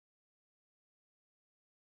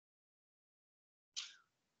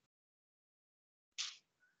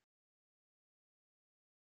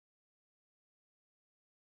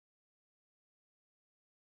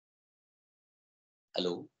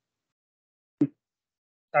Hello.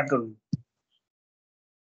 Start करूँ।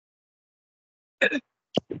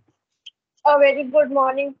 A very good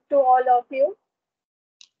morning to all of you.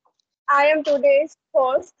 I am today's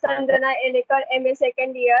host, Sanjana Elekar, MA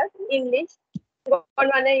second year, English,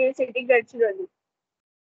 Gondwana University, Gadchiroli.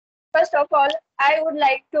 First of all, I would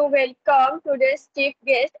like to welcome today's chief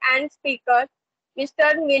guest and speaker,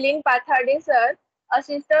 Mr. Milind Pathade, sir,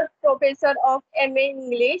 Assistant Professor of MA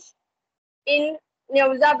English in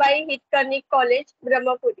Neuzabai Hitkarnik College,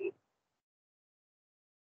 Brahmapuri.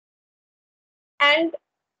 And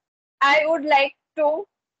I would like to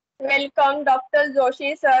welcome Dr.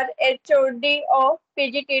 Joshi sir, HOD of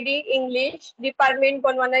PGTD English Department,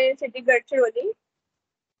 Gondwana University, Gadchiroli.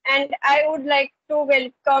 And I would like to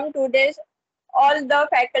welcome today's all the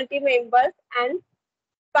faculty members and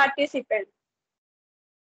participants.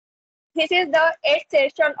 This is the 8th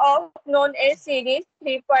session of known as Series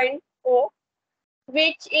 3.0,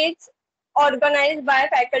 which is organized by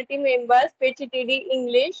faculty members, PGTD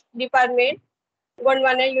English Department,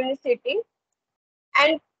 Gondwana University.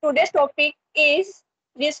 And today's topic is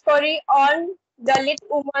discovery on Dalit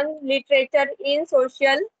women literature in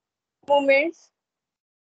social movements.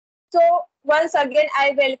 So once again,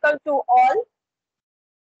 I welcome to all.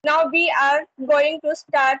 Now we are going to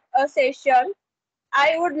start a session.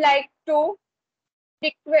 I would like to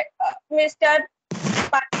request Mr.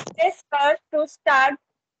 Pates sir to start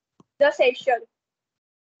the session.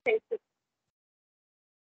 Thank you.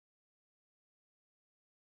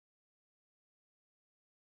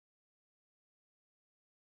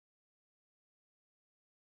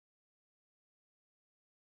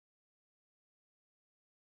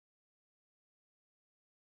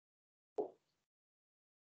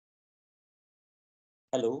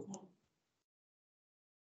 Hello.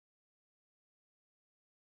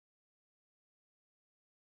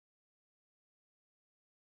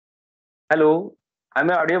 Hello,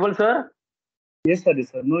 am I audible, sir? Yes, sir.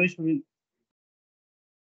 No issue.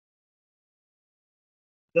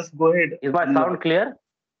 Just go ahead. Is my sound clear?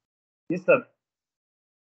 Yes, sir.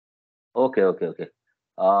 Okay.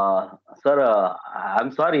 Sir,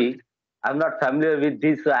 I'm sorry. I'm not familiar with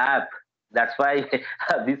this app. That's why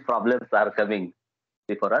these problems are coming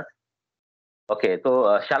before us. Okay,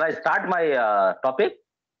 so shall I start my topic?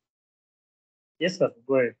 Yes, sir.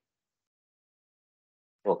 Go ahead.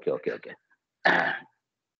 Okay.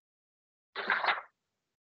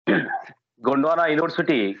 Gondwana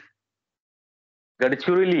University,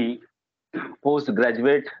 Gadchiroli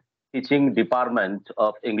Postgraduate Teaching Department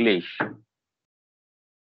of English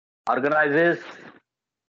organizes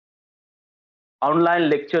online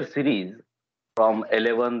lecture series from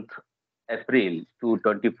 11th April to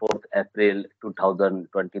 24th April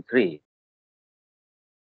 2023.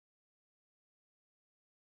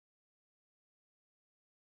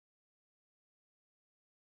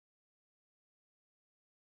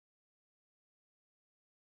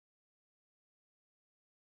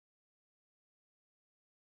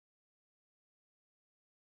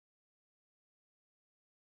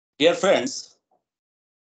 Dear friends,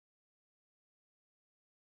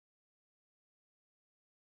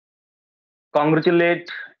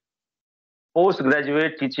 Congratulate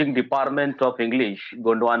Postgraduate Teaching Department of English,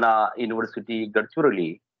 Gondwana University,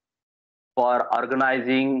 Gadchiroli, for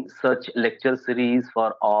organizing such lecture series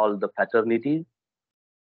for all the fraternities.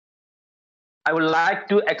 I would like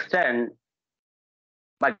to extend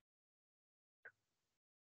my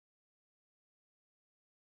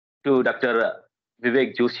to Dr.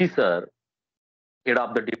 Vivek Joshi sir, head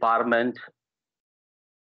of the department,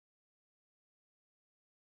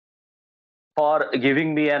 for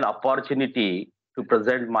giving me an opportunity to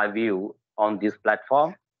present my view on this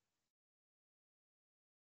platform.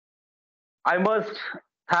 I must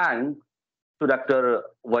thank to Dr.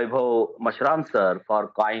 Vaibhav Mashram sir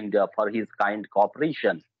for his kind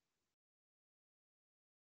cooperation.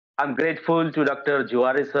 I'm grateful to Dr.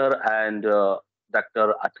 Juari sir and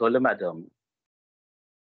Dr. Atole madam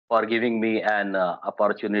for giving me an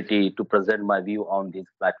opportunity to present my view on this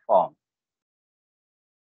platform.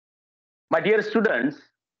 My dear students,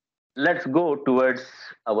 let's go towards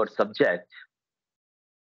our subject.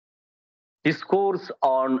 Discourse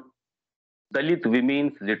on Dalit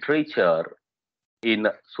women's literature in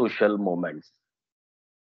social movements.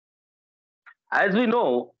 As we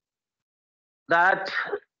know that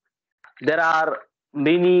there are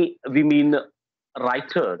many women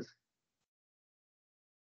writers,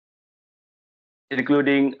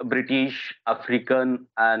 including British, African,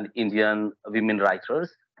 and Indian women writers.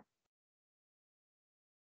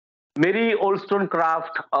 Mary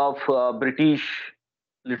Wollstonecraft of British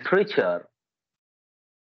literature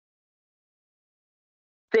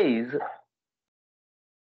says,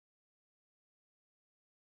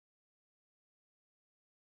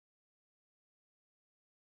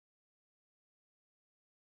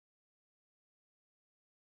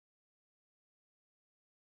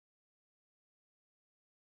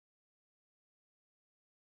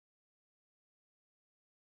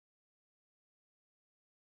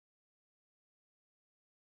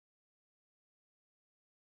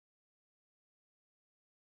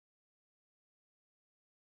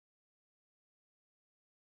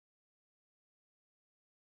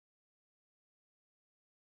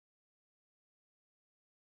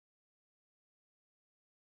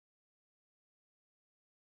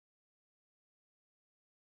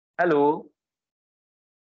 hello,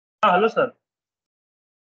 हा hello sir.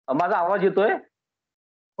 माझा आवाज येतोय?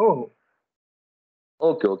 हो हो.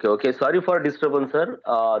 Okay, okay, okay. Sorry for disturbance, sir.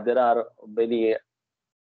 There are many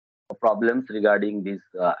problems regarding this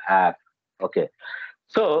app. Okay.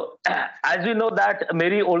 So, as we know that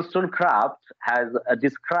Mary Wollstonecraft has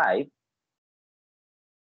described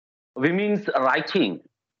women's writing.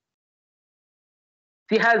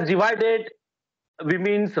 She has divided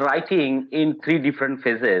women's writing in three different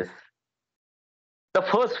phases. The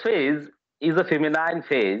first phase is a feminine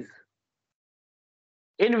phase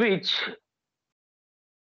in which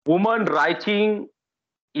women writing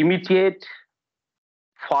imitate,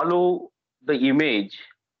 follow the image,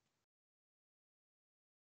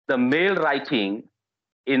 the male writing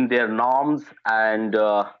in their norms and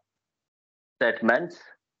statements.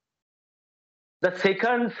 The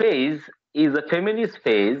second phase is a feminist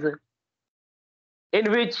phase in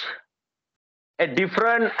which a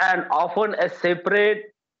different and often a separate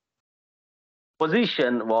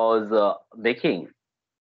position was making.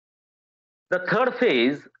 The third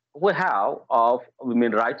phase we have of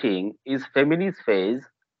women writing is feminist phase,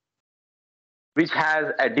 which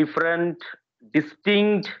has a different,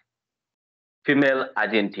 distinct female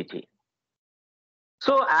identity.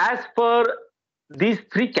 So, as per these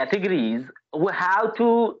three categories, we have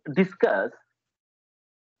to discuss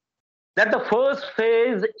that the first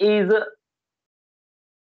phase is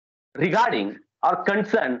regarding or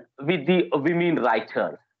concerned with the women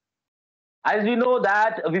writers. As we know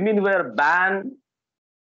that women were banned,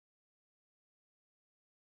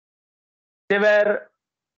 they were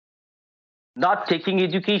not taking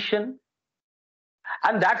education,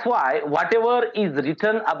 and that's why whatever is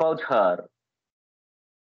written about her,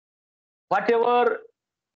 whatever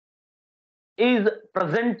is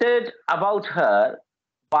presented about her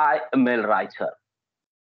by a male writer.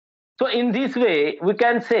 So in this way, we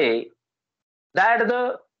can say that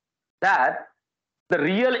the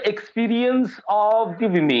real experience of the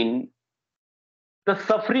women, the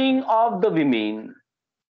suffering of the women,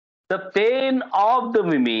 the pain of the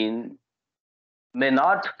women may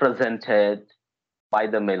not presented by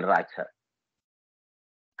the male writer.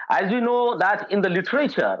 As we know that in the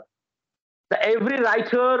literature, every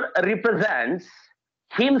writer represents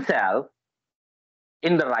himself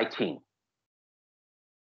in the writing.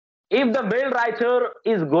 If the male writer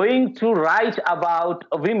is going to write about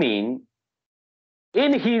women,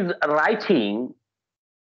 in his writing,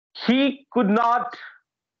 he could not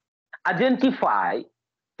identify,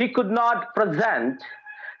 he could not present,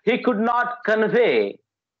 he could not convey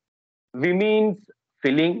women's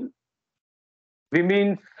feeling,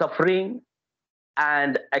 women's suffering,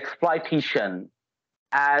 and exploitation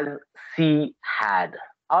as she had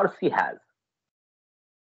or she has.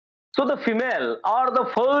 So the female or the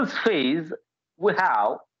first phase we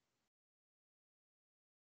have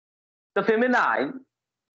the feminine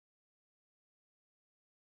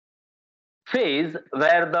phase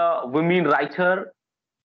where the women writer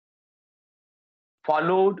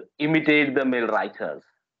followed, imitated the male writers.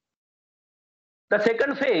 The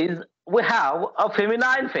second phase, we have a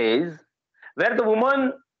feminine phase where the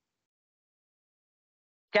woman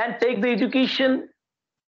can take the education,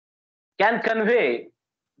 can convey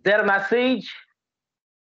their message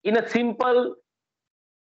in a simple,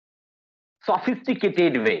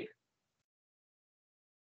 sophisticated way.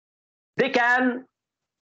 They can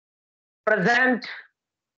present,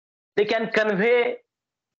 they can convey,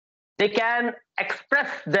 they can express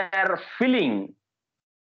their feeling,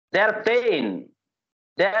 their pain,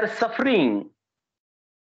 their suffering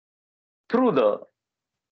through the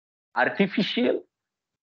artificial,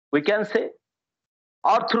 we can say,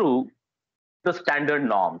 or through the standard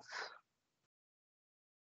norms.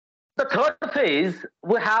 The third phase,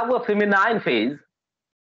 we have a feminine phase.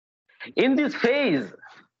 In this phase,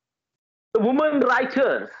 the women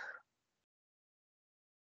writers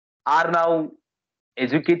are now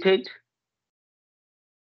educated.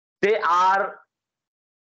 They are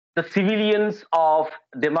the civilians of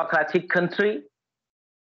democratic country,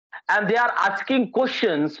 and they are asking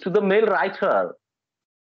questions to the male writer.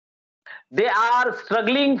 They are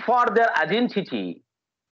struggling for their identity.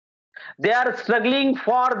 They are struggling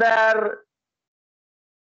for their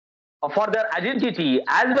identity,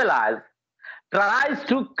 as well as tries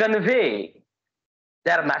to convey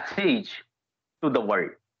their message to the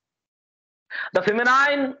world. The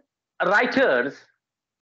feminine writers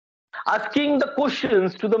asking the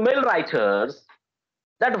questions to the male writers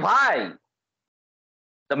that why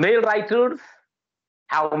the male writers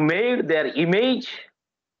have made their image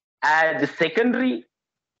as secondary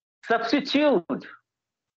substitute.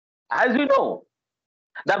 As we know,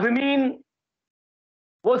 the women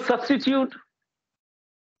was substitute,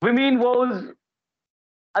 women was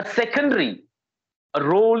a secondary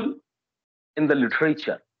role in the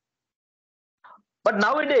literature. But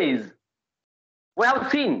nowadays, we have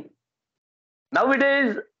seen,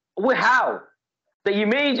 nowadays we have the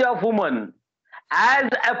image of woman as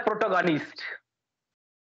a protagonist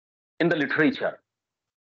in the literature.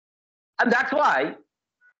 And that's why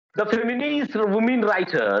the feminist women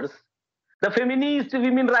writers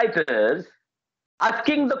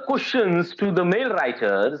asking the questions to the male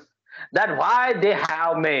writers that why they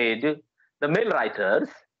have made, the male writers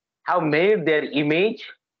have made their image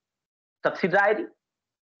subsidiary,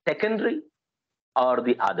 secondary, or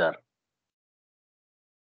the other.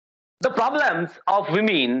 The problems of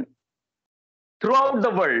women throughout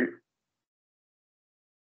the world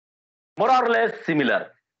more or less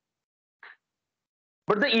similar.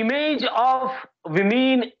 But the image of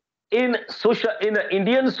women in the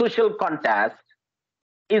Indian social context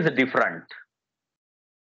is different.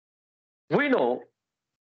 We know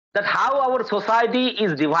that how our society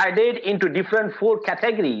is divided into different 4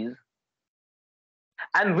 categories,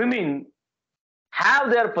 and women have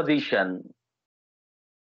their position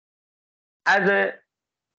as a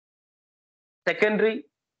secondary,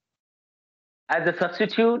 as a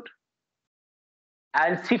substitute,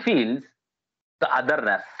 and she feels the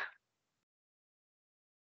otherness.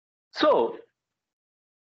 So,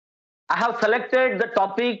 I have selected the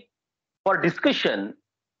topic for discussion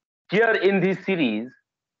here in this series,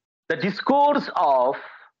 the discourse of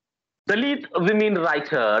Dalit women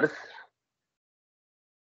writers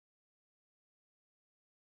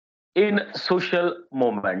in social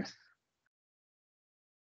movements.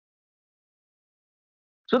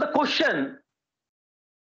 So the question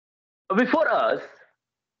before us,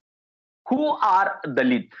 who are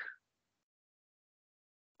Dalit?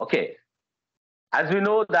 Okay, as we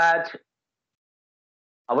know that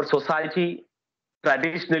our society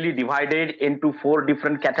traditionally divided into 4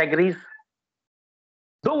 different categories.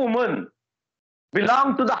 The woman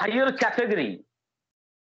belong to the higher category,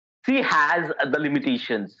 she has the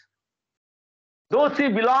limitations. Though she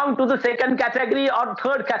belong to the second category or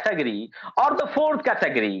third category or the fourth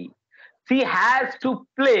category, she has to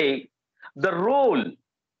play the role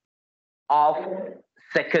of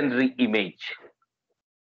secondary image.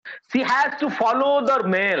 She has to follow the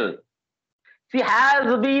male. She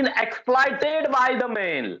has been exploited by the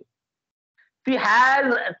male. She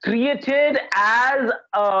has created as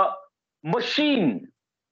a machine.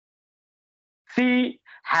 She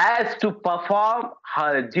has to perform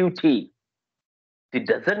her duty. She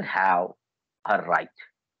doesn't have her right.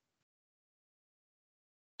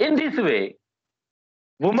 In this way,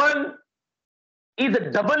 woman is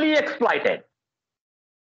doubly exploited.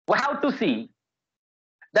 We have to see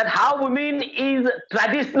that how women is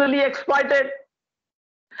traditionally exploited,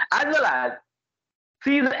 as well as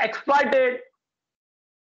she is exploited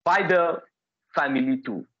by the family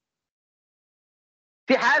too.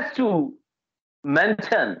 She has to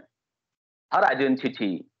maintain her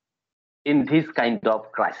identity in this kind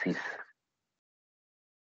of crisis.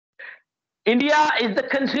 India is the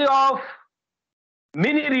country of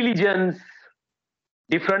many religions,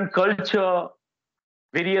 different culture,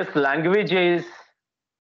 various languages,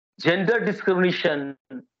 gender discrimination,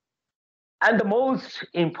 and the most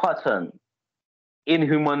important,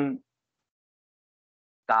 inhuman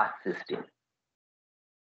caste system.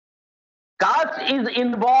 Caste is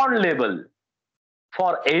inborn label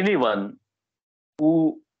for anyone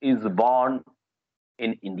who is born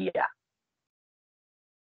in India.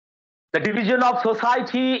 The division of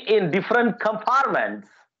society in different compartments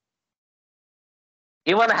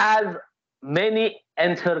even has many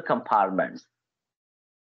enter compartments.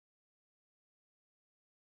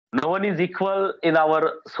 No one is equal in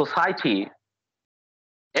our society.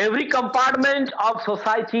 Every compartment of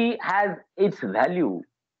society has its value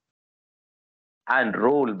and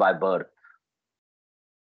role by birth.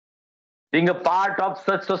 Being a part of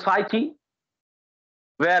such society,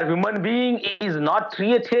 where human being is not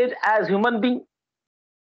treated as human being.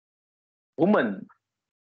 Woman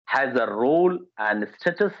has a role and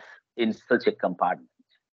status in such a compartment.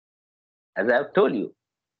 As I have told you,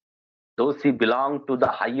 though she belong to the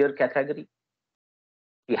higher category,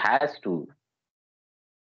 she has to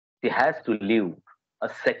live a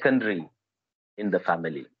secondary in the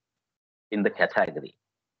family, in the category.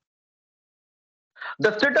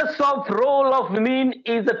 The status of role of women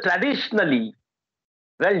is traditionally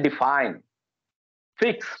well defined,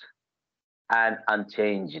 fixed, and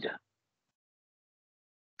unchanged.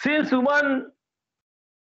 Since woman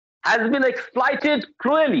has been exploited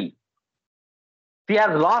cruelly, she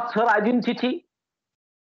has lost her identity.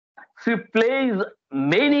 She plays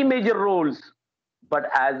many major roles, but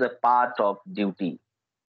as a part of duty.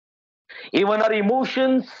 Even her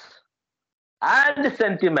emotions and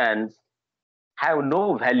sentiments have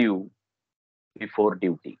no value before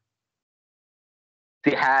duty.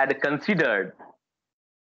 She had considered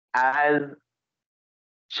as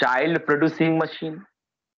child producing machine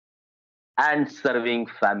and serving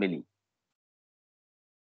family.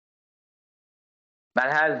 Man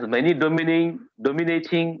has many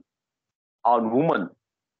dominating on woman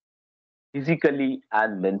physically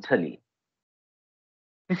and mentally.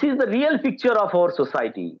 This is the real picture of our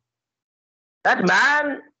society. That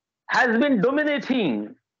man has been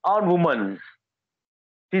dominating on woman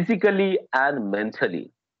physically and mentally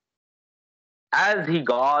as he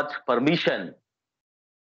got permission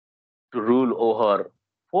to rule over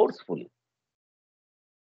forcefully.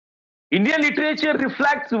 Indian literature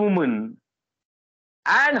reflects woman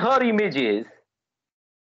and her images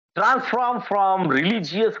transformed from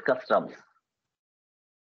religious customs.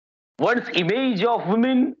 One's image of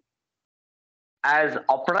women as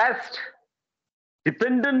oppressed,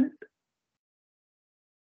 dependent,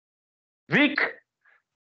 weak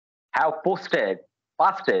have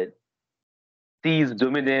fasted, she is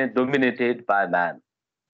dominated by man.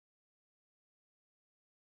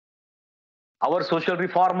 Our social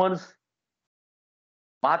reformers,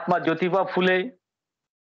 Mahatma Jyotiba Phule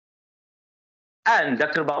and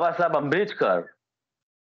Dr. Babasaheb Ambedkar,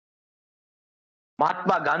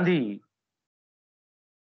 Mahatma Gandhi,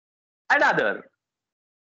 and others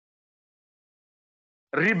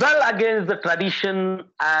rebel against the tradition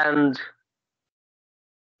and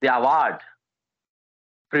they award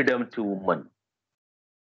freedom to women.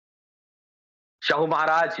 Shahu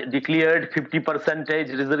Maharaj declared 50%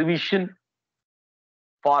 reservation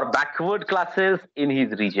for backward classes in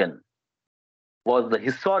his region. Was the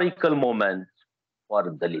historical moment for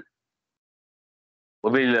Dalit.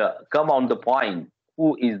 We will come on the point.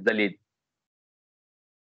 Who is Dalit?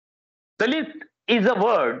 Dalit is a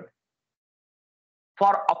word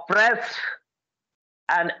for oppressed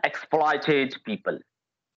and exploited people.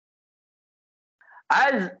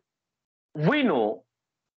 As we know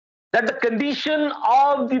that the condition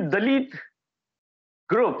of the Dalit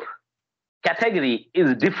group category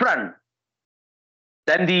is different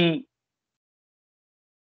than the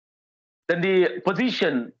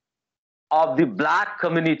position of the black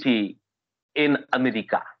community in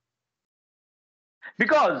America.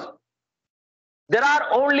 Because there are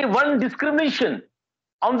only one discrimination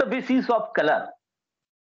on the basis of color.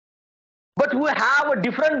 But we have a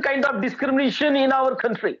different kind of discrimination in our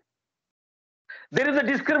country. There is a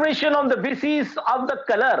discrimination on the basis of the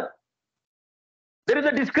color. There is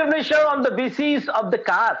a discrimination on the basis of the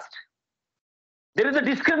caste. There is a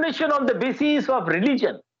discrimination on the basis of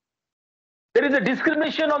religion. There is a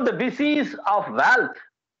discrimination on the basis of wealth.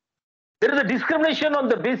 There is a discrimination on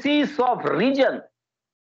the basis of region,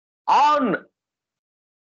 on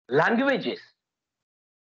languages.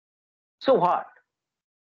 So what?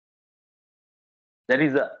 There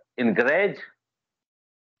is a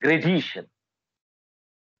gradation.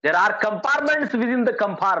 There are compartments within the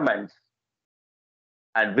compartments,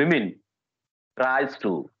 and women tries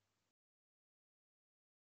to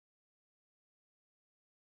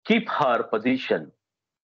keep her position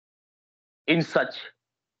in such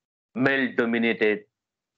male-dominated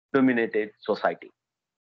society.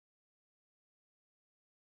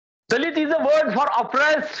 Dalit is a word for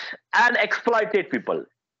oppressed and exploited people.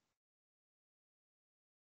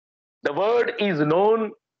 The word is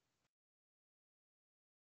known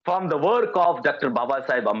from the work of Dr.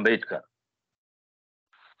 Babasaheb Ambedkar.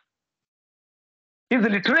 His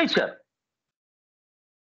literature,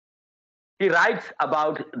 he writes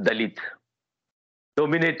about Dalit,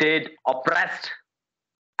 dominated, oppressed,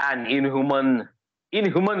 and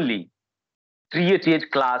inhumanly treated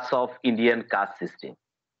class of Indian caste system.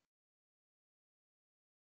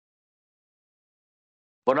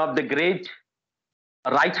 One of the great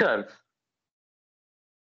writers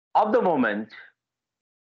of the moment,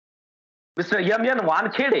 Mr. Yamyan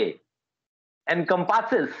Wankhede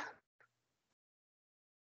encompasses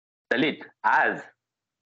Dalit as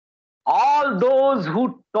all those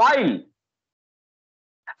who toil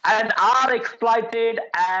and are exploited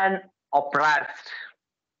and oppressed.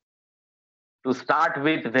 To start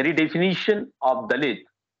with very definition of Dalit,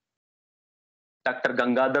 Dr.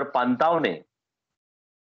 Gangadhar Pantavne,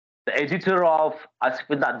 the editor of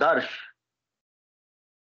Asmita Darsh.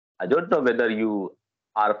 I don't know whether you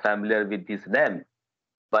are familiar with this name,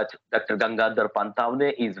 but Dr. Gangadhar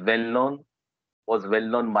Pantavne is was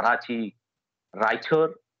well-known Marathi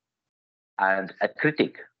writer and a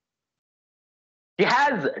critic. He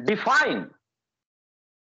has defined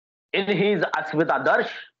in his Asmita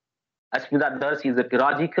Darsh is a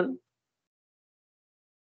periodical.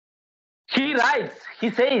 He writes,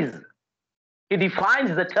 he says, he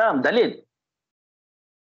defines the term Dalit.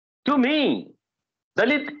 To me,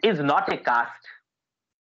 Dalit is not a caste.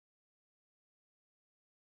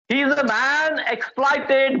 He is a man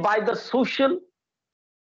exploited by the social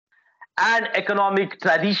and economic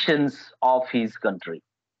traditions of his country.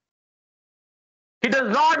 He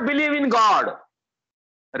does not believe in God,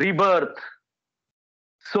 rebirth,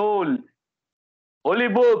 soul, holy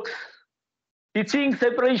books, teaching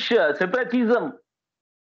separatism,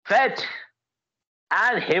 fate,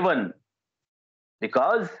 and heaven,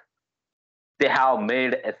 because they have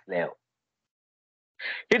made a slave.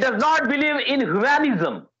 He does not believe in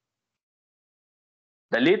humanism.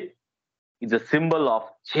 Dalit is a symbol of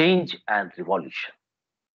change and revolution.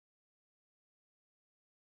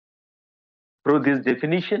 Through this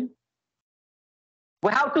definition,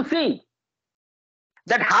 we have to see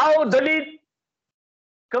that how Dalit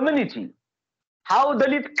community, how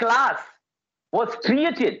Dalit class was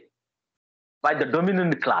created by the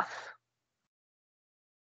dominant class.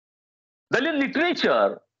 Dalit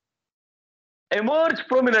literature emerged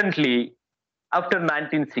prominently after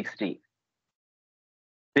 1960,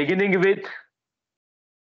 beginning with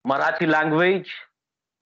Marathi language,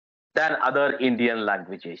 then other Indian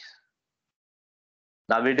languages.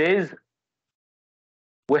 Nowadays,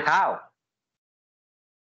 we have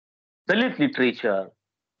Dalit literature,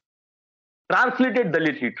 translated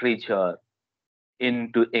Dalit literature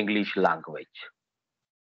into English language.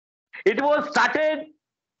 It was started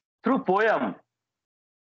through poem,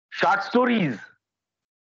 short stories,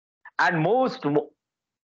 and most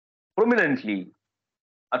prominently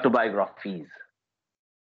autobiographies.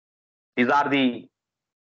 These are the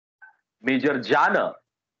major genre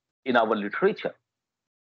in our literature.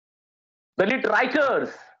 Dalit writers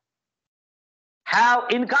have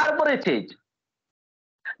incorporated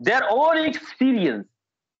their own experience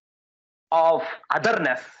of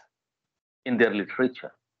otherness in their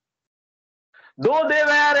literature. Though they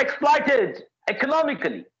were exploited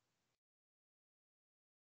economically,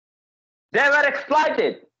 they were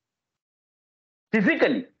exploited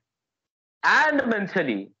physically and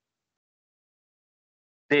mentally,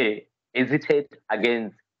 they hesitate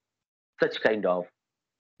against such kind of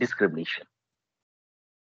discrimination.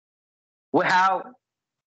 We have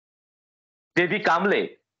Devi Kamble,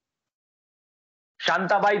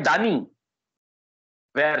 Shantabai Dani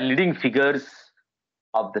were leading figures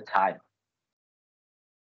of the time.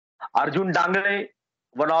 Arjun Dangale,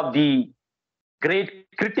 one of the great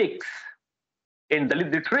critics in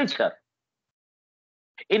Dalit literature,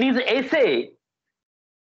 in his essay,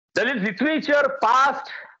 Dalit literature past,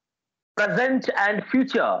 present and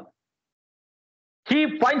future,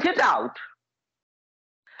 he pointed out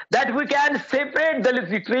that we can separate Dalit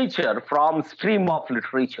literature from stream of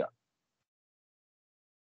literature.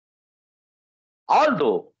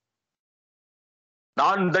 Although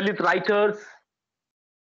non-Dalit writers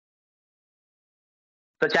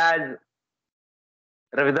such as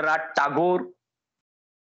Rabindranath Tagore,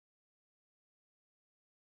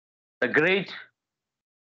 the great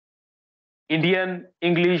Indian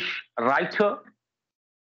English writer,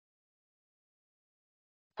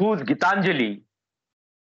 whose Gitanjali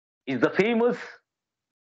is the famous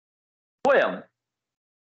poem,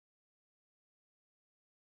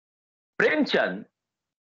 Premchand,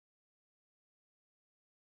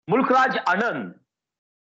 Mulkraj Anand,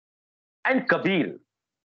 and Kabir.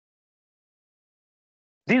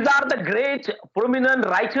 These are the great prominent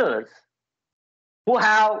writers who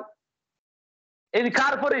have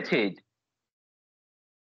incorporated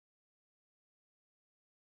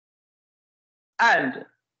and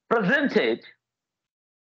presented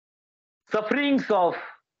sufferings of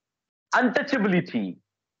untouchability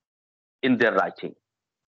in their writing.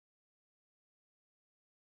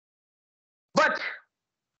 But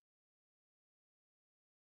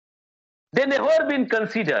they never been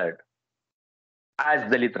considered as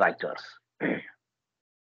Dalit writers.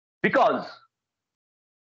 Because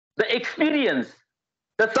the experience,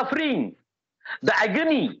 the suffering, the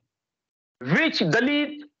agony which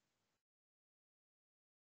Dalit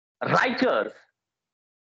writers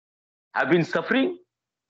have been suffering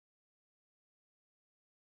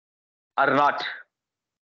are not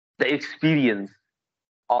the experience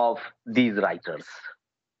of these writers.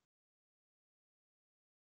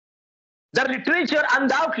 The literature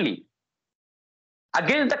undoubtedly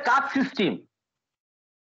against the caste system,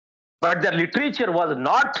 but their literature was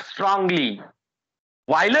not strongly,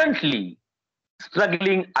 violently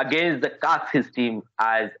struggling against the caste system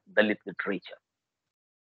as Dalit literature.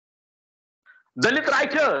 Dalit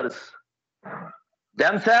writers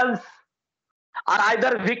themselves are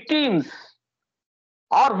either victims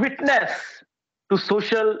or witness to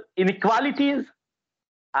social inequalities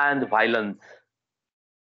and violence.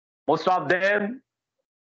 Most of them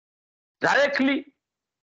directly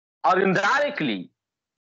or indirectly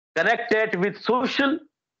connected with social,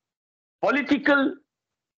 political,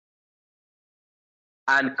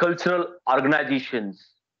 and cultural organizations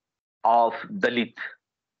of Dalit.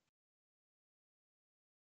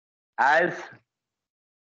 As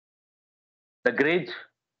the great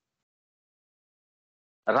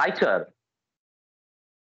writer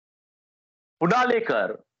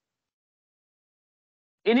Pudalekar,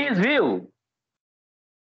 in his view,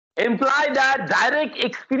 implied that direct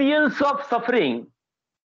experience of suffering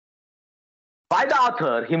by the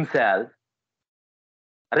author himself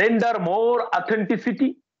render more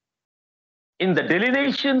authenticity in the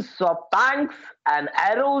delineations of pangs and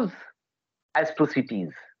arrows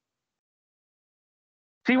atrocities.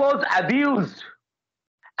 She was abused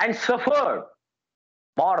and suffered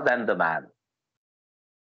more than the man.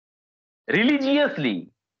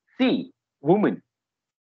 Religiously, see, woman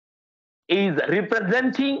is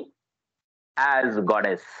representing as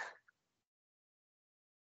goddess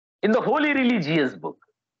in the holy religious book.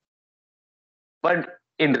 But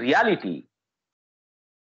in reality,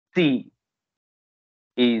 she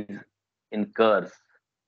is in curse.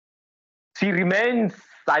 She remains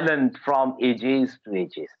silent from ages to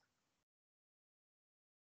ages.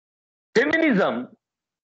 Feminism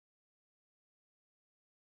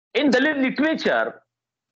in Dalit literature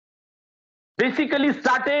basically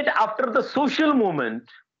started after the social movement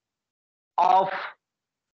of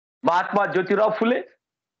Mahatma Jyotirao Phule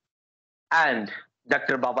and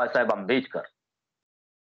Dr. Babasaheb Ambedkar.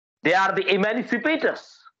 They are the emancipators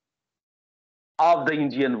of the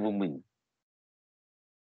Indian women.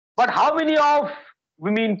 But how many of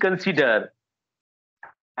women consider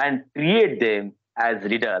and create them as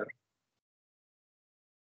leader,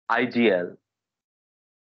 ideal,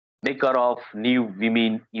 maker of new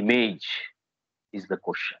women image is the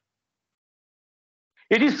question.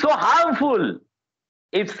 It is so harmful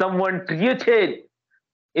if someone created,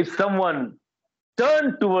 if someone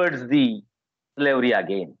turned towards the slavery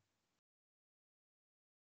again.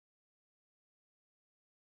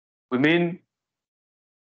 Women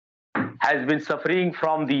has been suffering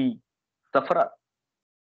from the sufferer.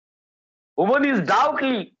 Woman is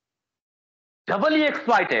doubtly doubly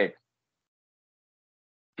exploited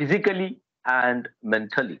physically and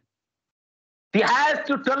mentally. She has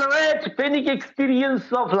to tolerate panic experience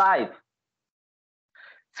of life.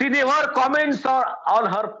 She never comments on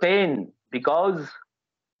her pain because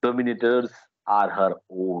dominators are her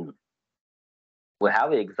own. We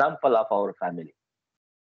have an example of our family.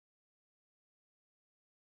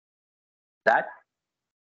 That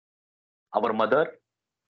our mother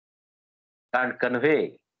can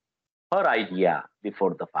convey her idea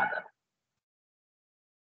before the father.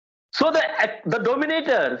 So the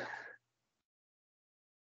dominators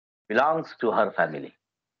belongs to her family.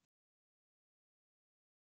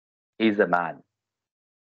 He is a man.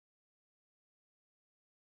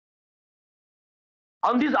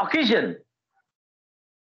 On this occasion,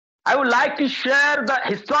 I would like to share the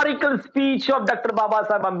historical speech of Dr.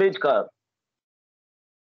 Babasaheb Ambedkar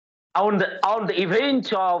on the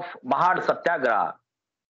event of Mahad Satyagraha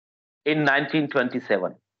in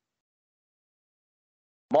 1927.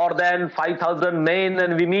 More than 5,000 men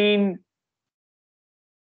and women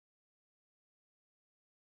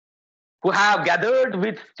who have gathered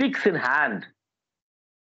with sticks in hand,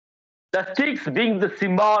 the sticks being the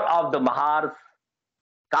symbol of the Mahar's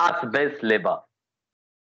caste-based labor.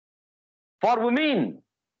 For women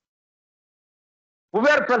who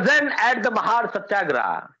were present at the Mahad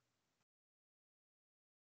Satyagraha,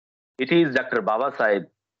 it is Dr. Babasaheb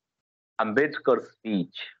Ambedkar's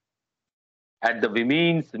speech at the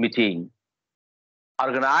women's meeting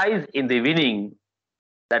organized in the evening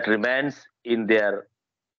that remains in their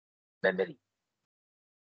memory.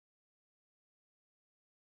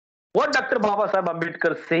 What Dr. Baba Sahib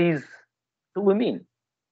Ambedkar says to women,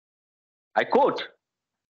 I quote,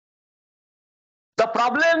 the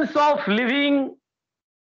problems of living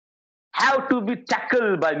have to be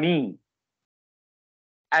tackled by me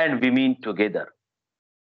and women together.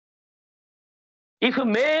 If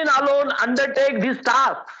men alone undertake these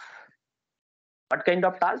tasks, what kind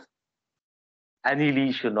of task?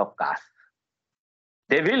 Annihilation of caste.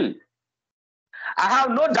 They will, I have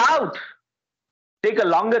no doubt, take a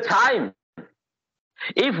longer time.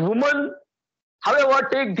 If women, however,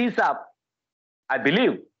 take this up, I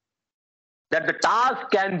believe that the task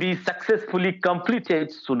can be successfully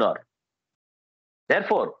completed sooner.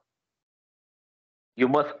 Therefore, you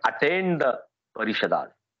must attend the Parishadas.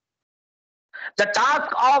 The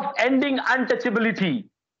task of ending untouchability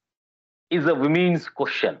is a women's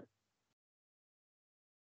question.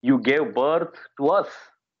 You gave birth to us,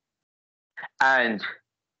 and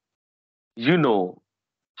you know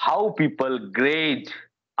how people grade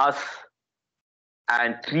us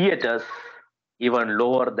and treat us even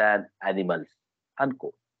lower than animals.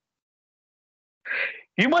 Unquote.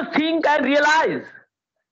 You must think and realize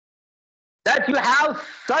that you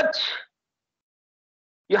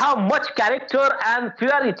have much character and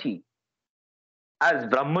purity as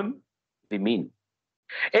Brahman women.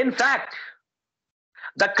 In fact,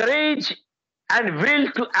 the courage and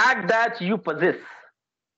will to act that you possess,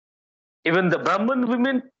 even the Brahman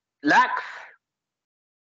women lacks.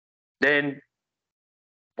 Then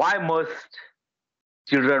why must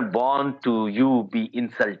children born to you be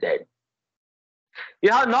insulted?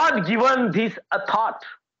 You have not given this a thought,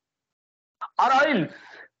 or else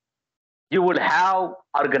you would have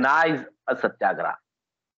organized a satyagraha.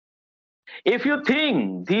 If you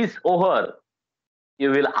think this over, you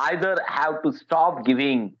will either have to stop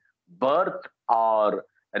giving birth or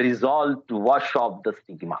resolve to wash off the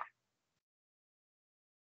stigma.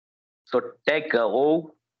 So take a oath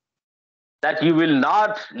that you will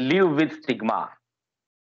not live with stigma.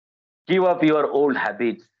 Give up your old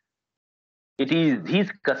habits. It is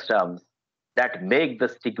these customs that make the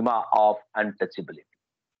stigma of untouchability.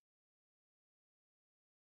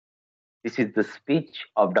 This is the speech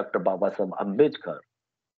of Dr. Baba Sahib Ambedkar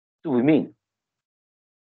to women.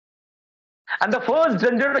 And the first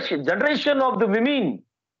generation of the women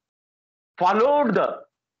followed the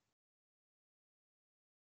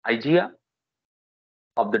idea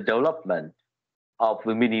of the development of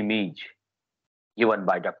women image given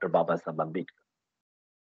by Dr. Baba Sahib Ambedkar.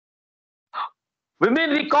 Women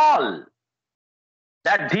recall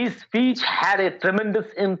that this speech had a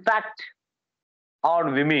tremendous impact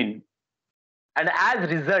on women, and as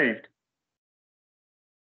a result,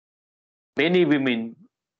 many women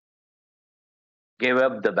gave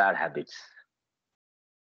up the bad habits.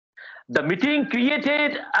 The meeting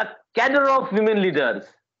created a cadre of women leaders,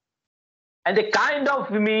 and a kind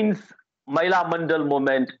of women's Mahila Mandal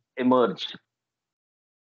movement emerged.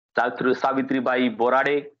 Savitribai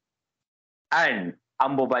Borade and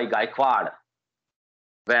Ambobai Gaikwad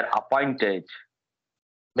were appointed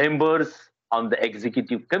members on the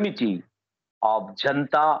executive committee of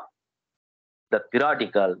Janta, the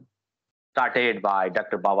periodical started by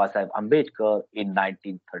Dr. Baba Sahib Ambedkar in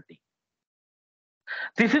 1930.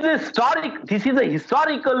 This is a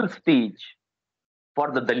historical speech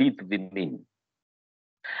for the Dalit women.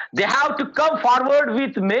 They have to come forward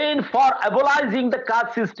with men for abolishing the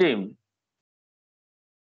caste system,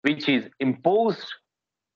 which is imposed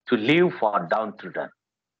to live for downtrodden.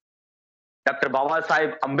 Dr. Baba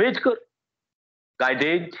Sahib Ambedkar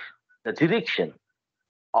guided the direction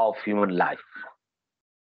of human life.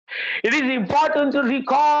 It is important to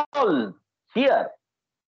recall here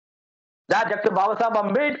that Dr. Baba Sahib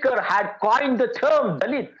Ambedkar had coined the term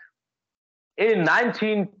Dalit in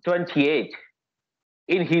 1928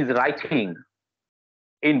 in his writing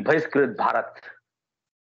in Bhaskrit Bharat.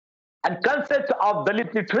 And concept of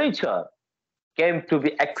Dalit literature came to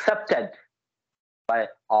be accepted by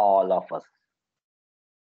all of us.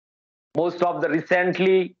 Most of the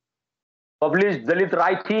recently published Dalit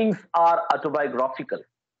writings are autobiographical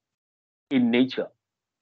in nature.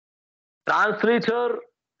 Translator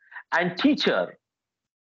and teacher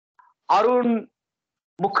Arun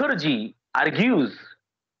Mukherjee argues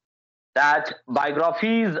that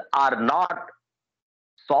biographies are not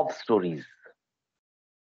sob stories,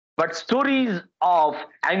 but stories of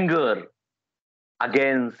anger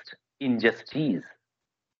against injustice.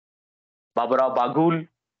 Baburao Bagul,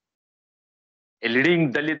 a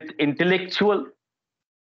leading Dalit intellectual,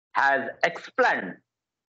 has explained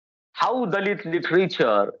how Dalit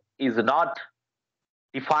literature is not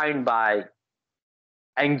defined by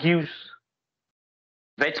anguish,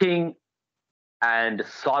 waiting, and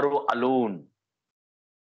sorrow alone,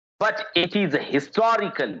 but it is a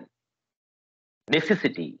historical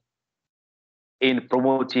necessity in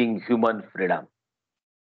promoting human freedom.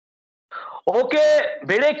 Okay,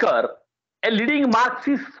 Bedekar, a leading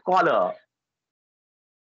Marxist scholar,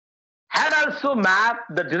 had also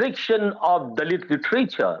mapped the direction of Dalit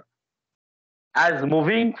literature as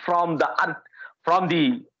moving from the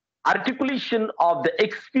articulation of the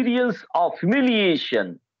experience of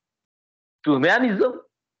humiliation to humanism,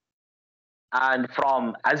 and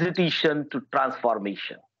from agitation to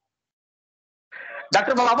transformation.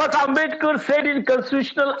 Dr. Baba Ambedkar said in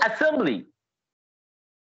Constitutional Assembly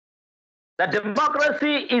that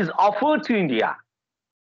democracy is offered to India.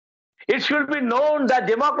 It should be known that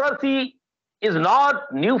democracy is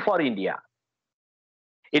not new for India.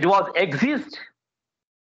 It was exist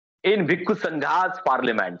in Bhikkhu Sangha's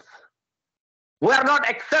parliaments. We are not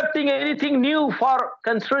accepting anything new for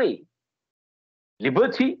country.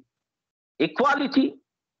 Liberty, equality,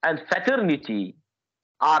 and fraternity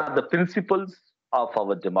are the principles of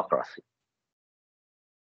our democracy.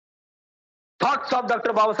 Thoughts of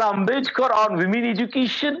Dr. Babasaheb Ambedkar on women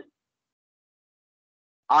education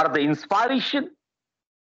are the inspiration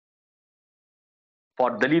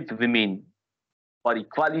for Dalit women for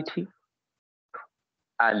equality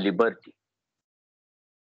and liberty.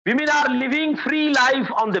 Women are living free life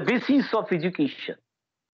on the basis of education.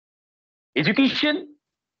 Education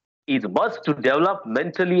is must to develop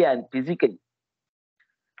mentally and physically.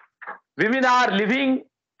 Women are living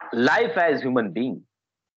life as human beings.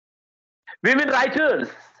 Women writers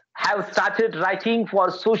have started writing for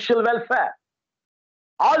social welfare.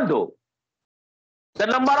 Although the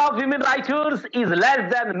number of women writers is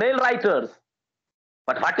less than male writers,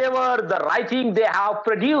 but whatever the writing they have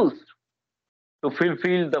produced to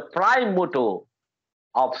fulfill the prime motto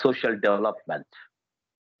of social development.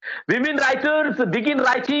 Women writers begin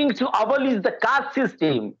writing to abolish the caste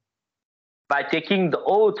system by taking the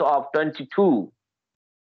oath of 22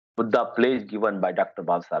 Buddha pledge given by Dr.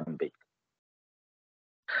 Babasaheb Ambedkar.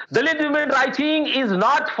 Dalit women writing is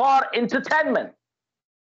not for entertainment,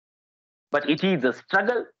 but it is a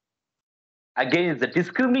struggle against the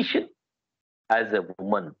discrimination as a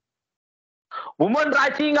woman. Woman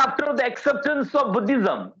writing after the acceptance of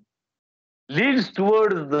Buddhism leads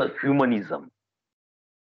towards the humanism.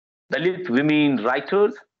 Dalit women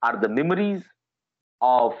writers are the memories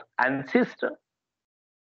of ancestors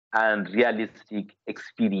and realistic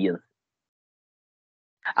experience.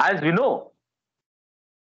 As we know,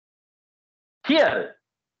 here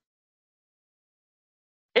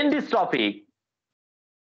in this topic,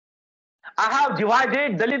 I have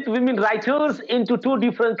divided Dalit women writers into two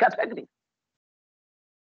different categories.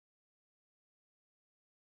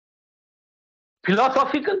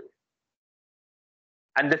 Philosophical,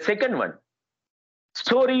 and the second one,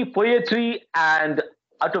 story, poetry, and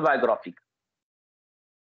autobiographical.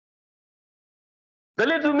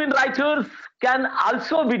 Dalit women writers can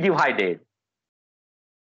also be divided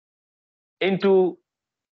into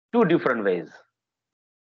two different ways.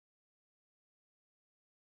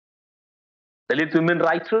 Dalit women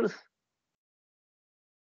writers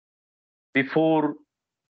before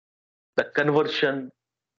the conversion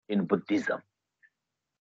in Buddhism,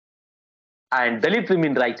 and Dalit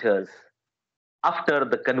women writers after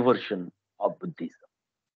the conversion of Buddhism.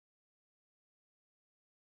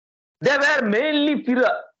 They were mainly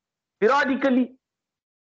periodically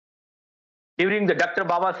during the Dr.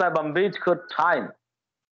 Babasaheb Ambedkar time.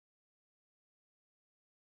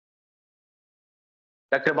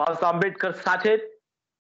 Dr. Babasaheb Ambedkar started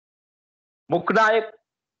Muknayak,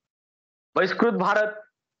 Baiskut Bharat,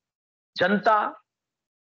 Janta,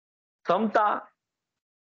 Samta,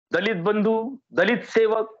 Dalit Bandhu, Dalit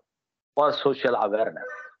Sevak for social awareness.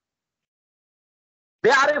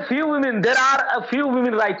 There are a few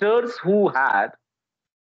women writers who had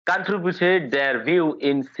contributed their view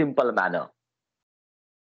in simple manner.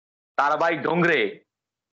 Tarabai Dongre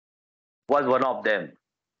was one of them.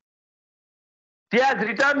 She has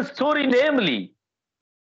written story, namely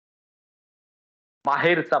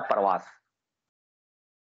Mahersa Pravas.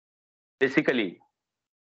 Basically,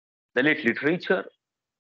 Dalit literature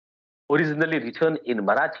originally written in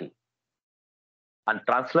Marathi and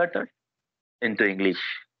translated into English.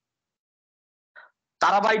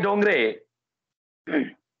 Tarabai Dongre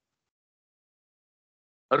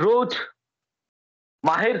wrote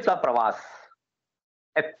Mahersa Pravas,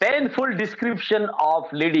 a painful description of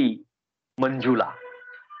Lady Manjula,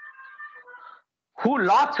 who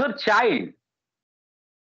lost her child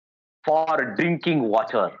for drinking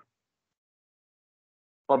water.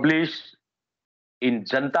 published in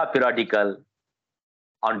Janta periodical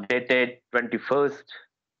on dated 21st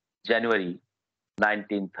January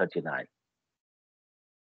 1939.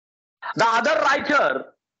 The other writer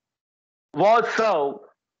was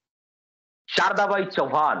Shardabai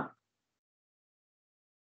Chauhan.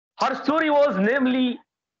 Her story was namely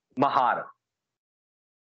Mahar,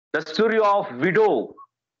 the story of widow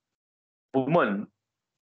woman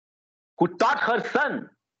who taught her son,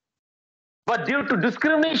 but due to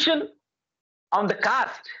discrimination on the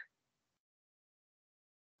caste,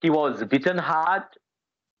 he was beaten hard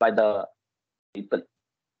by the people.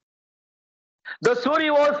 The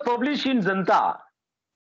story was published in Janta.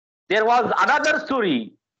 There was another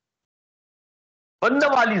story,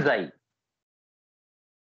 Bandawali Zai.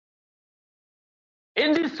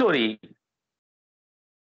 In this story,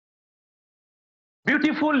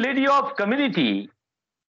 beautiful lady of community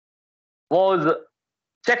was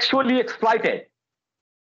sexually exploited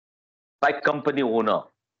by company owner.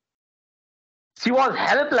 She was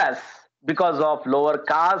helpless because of lower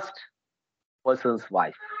caste person's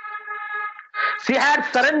wife. She had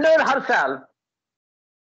surrendered herself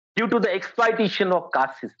due to the exploitation of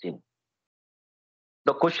caste system.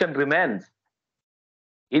 The question remains,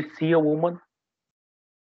 is she a woman?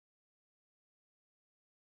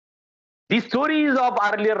 The stories of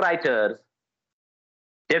earlier writers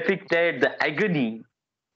depicted the agony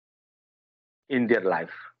in their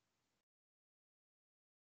life.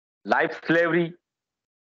 Life slavery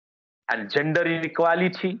and gender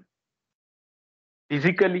inequality,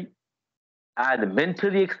 physically and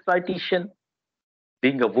mentally exploitation,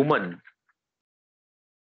 being a woman.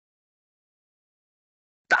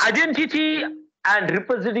 The identity and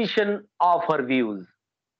representation of her views,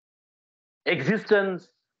 existence,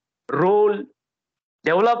 role,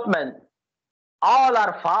 development, all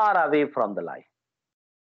are far away from the life.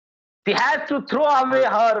 She has to throw away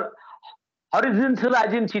her horizontal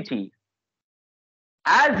identity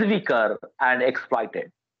as weaker and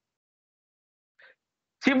exploited.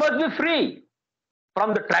 She must be free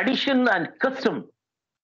from the tradition and custom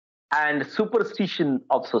and superstition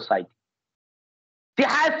of society. She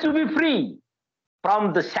has to be free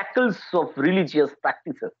from the shackles of religious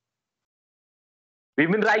practices.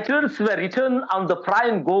 Women writers were written on the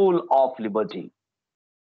prime goal of liberty.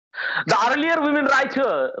 The earlier women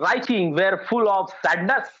writing were full of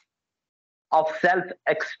sadness, of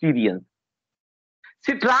self-experience.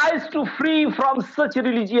 She tries to free from such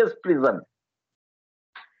religious prison.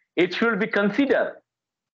 It should be considered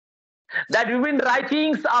that women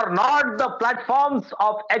writings are not the platforms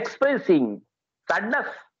of expressing sadness,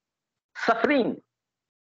 suffering,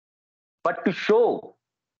 but to show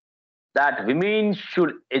that women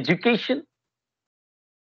should education,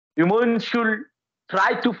 women should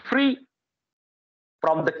try to free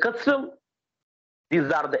from the custom. These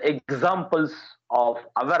are the examples of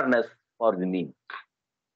awareness for women.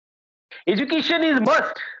 Education is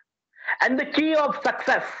must and the key of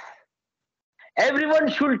success. Everyone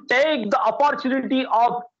should take the opportunity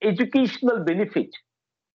of educational benefit,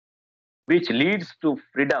 which leads to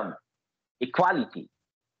freedom, equality.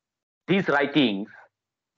 These writings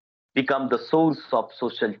become the source of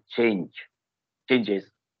social changes.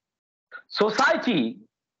 Society,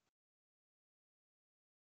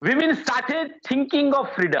 women started thinking of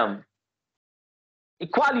freedom,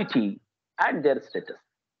 equality, and their status.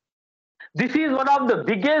 This is one of the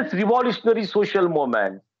biggest revolutionary social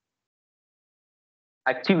movements.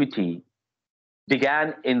 Activity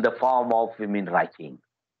began in the form of women writing.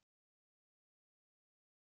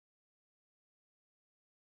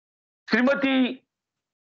 Srimati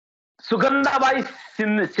Sugandhabai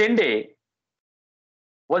Sende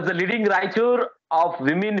was the leading writer of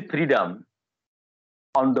women freedom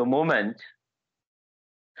on the moment.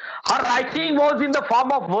 Her writing was in the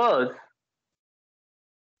form of verse.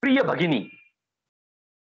 Priya Bhagini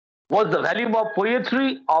was the volume of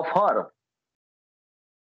poetry of her.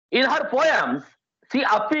 In her poems, she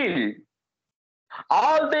appealed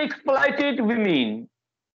all the exploited women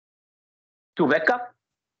to wake up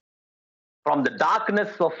from the darkness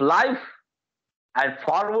of life and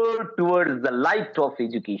forward towards the light of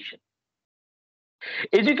education.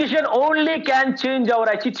 Education only can change our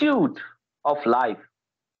attitude of life,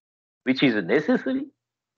 which is necessary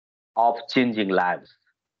of changing lives.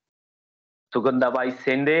 Sugandhabai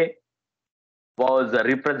Sende was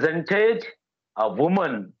represented a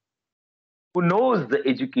woman who knows the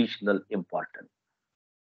educational importance.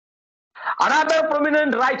 Another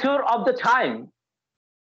prominent writer of the time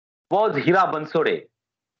was Hira Bansode.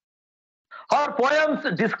 Her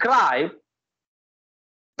poems describe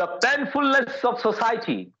the painfulness of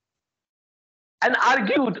society and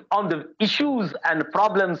argued on the issues and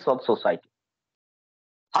problems of society.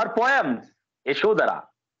 Her poems, Yashodhara,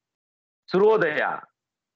 Surodaya,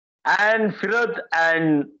 and Firad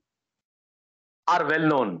and are well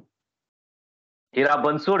known. Hira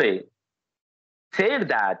Bansode said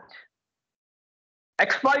that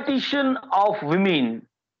exploitation of women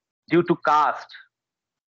due to caste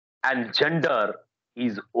and gender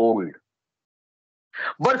is old.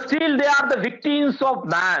 But still they are the victims of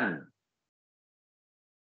man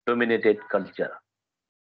dominated culture.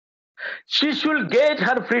 She should get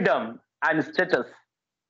her freedom and status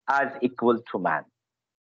as equal to man.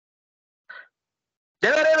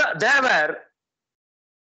 There were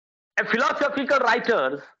philosophical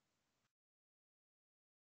writers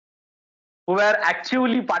who were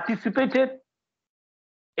actively participated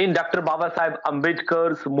in Dr. Babasaheb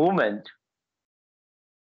Ambedkar's movement.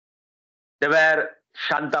 There were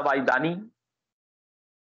Shantabai Dani,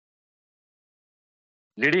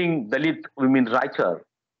 leading Dalit women writer,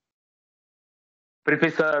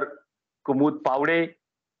 Professor Kumud Paude,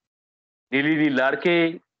 Nilini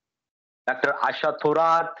Larke, Dr. Asha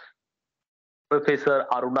Thorat, Professor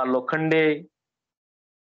Aruna Lokhande,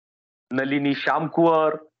 Nalini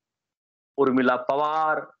Shamkuar, Urmila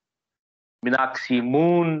Pawar, Meenakshi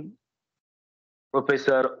Moon,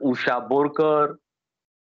 Professor Usha Borkar,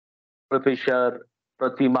 Professor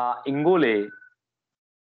Pratima Ingole,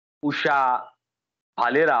 Usha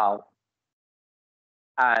Bhalerao,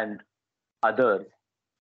 and others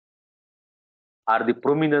are the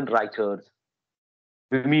prominent writers,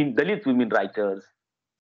 Dalit women writers.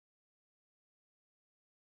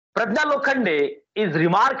 Prajna Lokhande is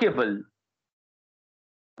remarkable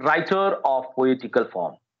writer of poetical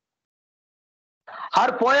form.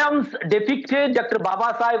 Her poems depicted Dr.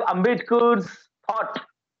 Babasaheb Ambedkar's thought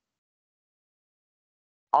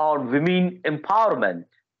on women empowerment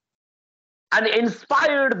and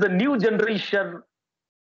inspired the new generation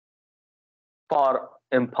for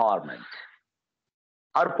empowerment.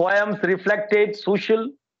 Her poems reflected social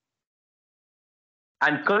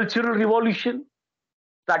and cultural revolution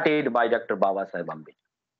started by Dr. Babasaheb Ambedkar.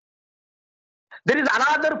 There is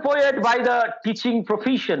another poet by the teaching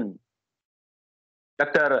profession,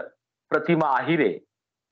 Dr. Pratima Ahire,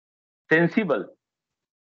 sensible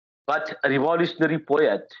but revolutionary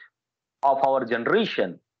poet of our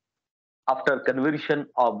generation after conversion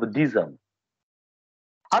of Buddhism.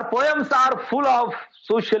 Her poems are full of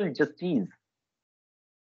social justice,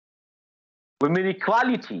 women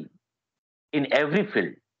equality in every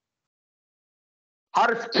field.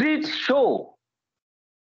 Her street show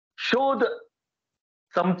showed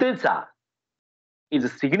Samtesa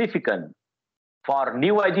is significant for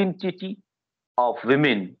new identity of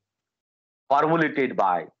women formulated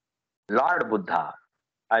by Lord Buddha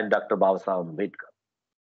and Dr. Babasaheb Ambedkar.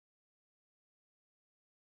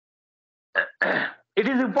 It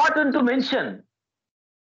is important to mention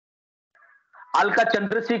Alka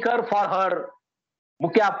Chandrasekhar for her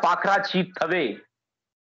Mukya Pakrachi Thave.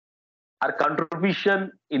 Her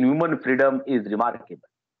contribution in women freedom is remarkable.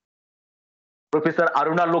 Professor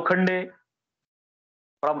Aruna Lokhande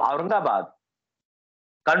from Aurangabad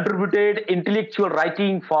contributed intellectual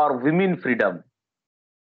writing for women freedom.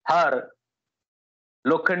 Her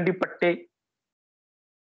Lokhandi Patte,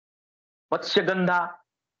 Matsyagandha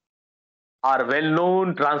are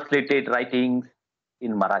well-known translated writings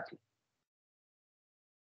in Marathi.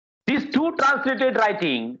 These two translated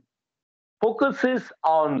writings focuses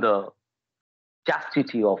on the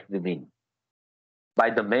chastity of women by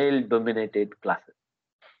the male-dominated classes.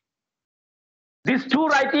 These two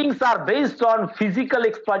writings are based on physical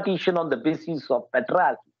exploitation on the basis of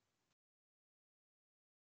patriarchy.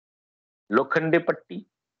 Lokhande Patti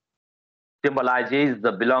symbolizes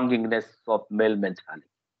the belongingness of male mentality.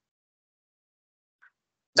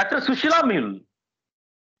 Dr. Sushila Mule,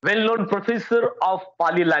 well-known professor of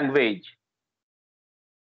Pali language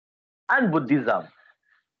and Buddhism,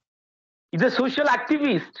 is a social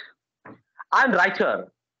activist and writer.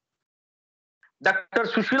 Dr.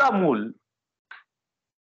 Sushila Mule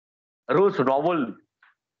wrote novel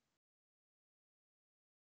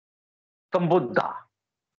Sambuddha.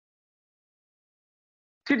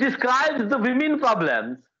 She describes the women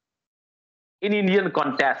problems in Indian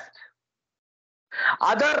context.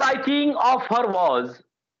 Other writing of her was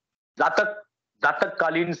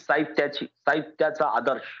Jatak-kalin Sahityacha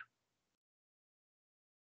Adarsh,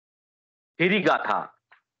 Hirigatha,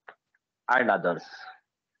 and others.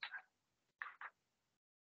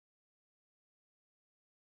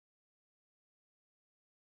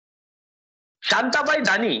 Shantabai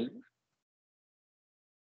Dani,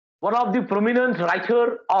 one of the prominent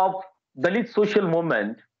writer of Dalit social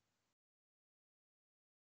movement,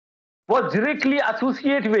 was directly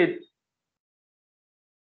associated with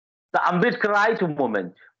the Ambedkarite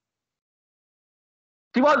movement.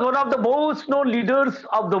 She was one of the most known leaders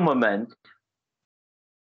of the movement.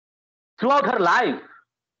 Throughout her life,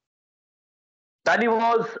 Dani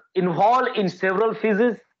was involved in several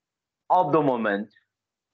phases of the movement,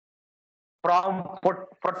 from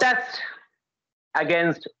protest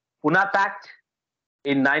against Pune Pact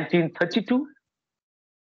in 1932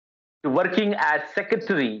 to working as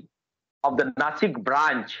secretary of the Nasik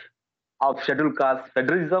branch of Scheduled Caste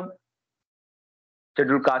Federation.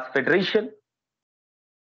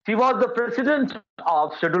 She was the president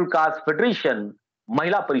of Scheduled Caste Federation,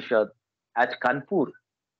 Mahila Parishad at Kanpur.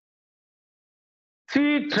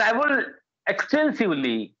 She traveled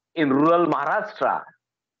extensively in rural Maharashtra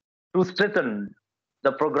to strengthen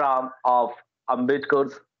the program of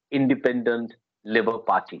Ambedkar's Independent Labour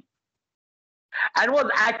Party and was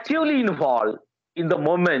actively involved in the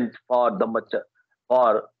movement for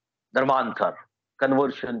Dharmantar,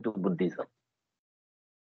 conversion to Buddhism.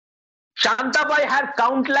 Shantabai had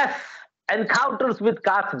countless encounters with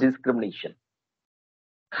caste discrimination.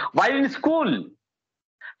 While in school,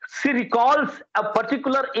 she recalls a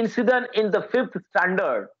particular incident in the 5th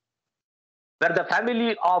standard where the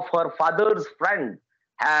family of her father's friend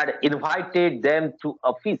had invited them to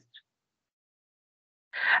a feast.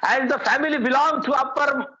 And the family belonged to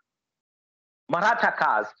upper Maratha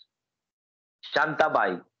caste.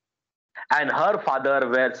 Shantabai and her father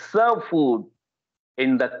were served food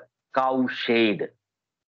in the cow shade.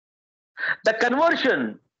 The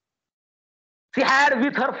conversion she had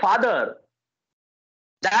with her father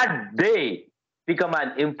that day became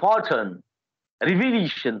an important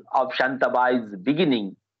revelation of Shantabai's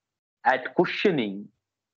beginning at questioning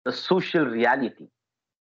the social reality.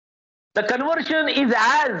 The conversion is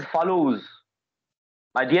as follows.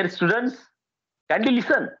 My dear students, kindly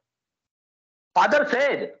listen. Father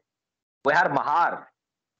said, we are Mahar.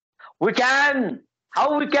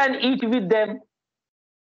 How we can eat with them?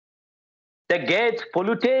 They get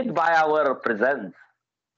polluted by our presence.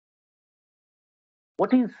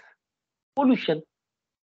 What is pollution?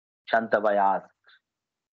 Shantabai asked.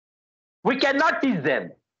 We cannot teach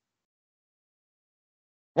them.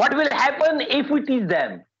 What will happen if we teach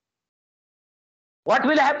them? What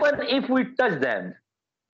will happen if we touch them?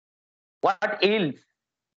 What else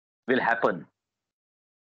will happen?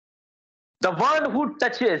 The one who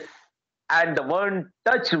touches and the one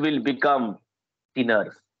touched will become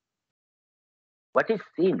sinners. What is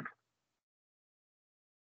sin?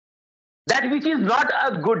 That which is not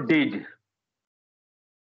a good deed.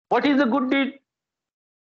 What is a good deed?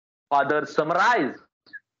 Father summarized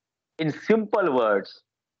in simple words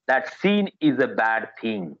that sin is a bad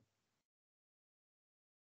thing.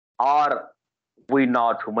 Are we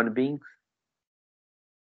not human beings?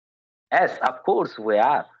 Yes, of course we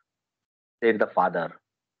are, said the father.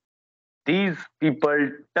 These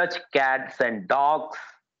people touch cats and dogs,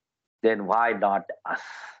 then why not us?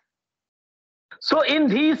 So in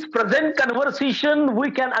this present conversation,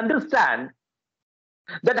 we can understand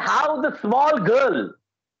that how the small girl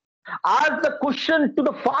asked the question to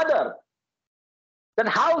the father, that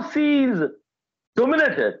how she is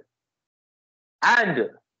dominated and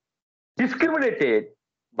discriminated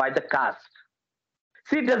by the caste.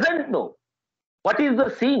 She doesn't know what is the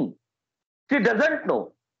sin. She doesn't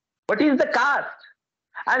know what is the caste.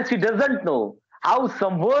 And she doesn't know how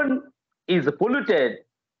someone is polluted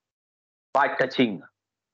by touching.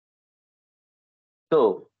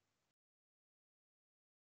 So,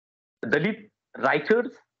 Dalit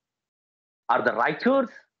writers are the writers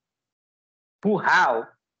who have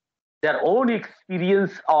their own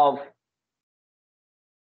experience of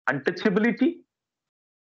untouchability,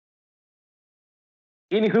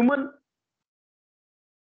 inhuman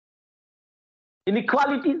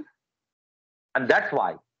inequalities, and that's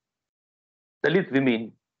why Dalit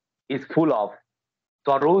women is full of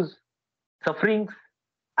sorrows, sufferings,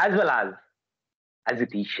 as well as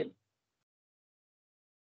agitation.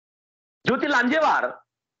 Jyoti Lanjewar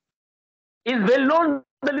is well-known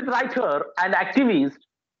Dalit writer and activist,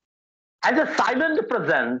 has a silent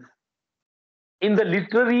presence in the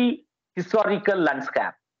literary historical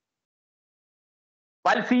landscape.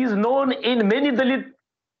 While she is known in many Dalit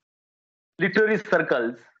literary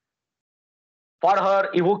circles for her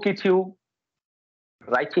evocative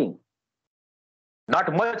writing,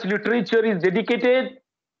 not much literature is dedicated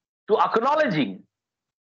to acknowledging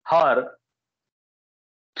her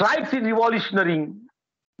strides in revolutionizing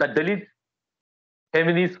the Dalit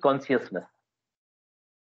feminist consciousness.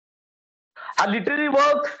 Her literary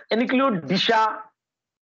works include Disha,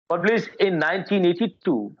 published in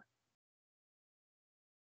 1982,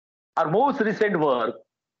 Her most recent work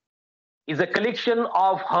is a collection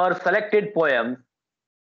of her selected poems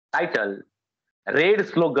titled Red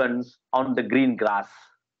Slogans on the Green Grass,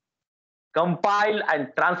 compiled and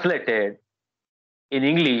translated in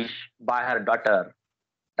English by her daughter,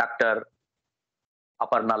 Dr.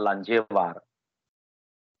 Aparna Lanjewar.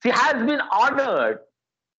 She has been honored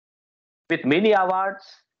with many awards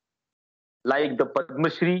like the Padma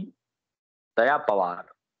Shri, Daya Pawar.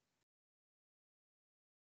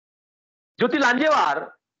 Jyoti Lanjewar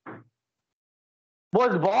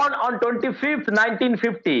was born on 25th,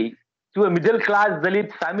 1950 to a middle-class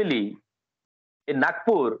Dalit family in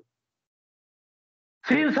Nagpur.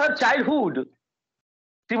 Since her childhood,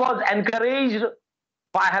 she was encouraged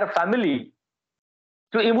by her family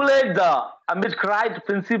to emulate the Ambedkarite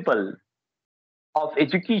principle of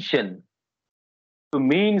education to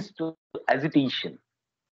means to agitation.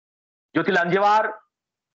 Jyoti Lanjewar,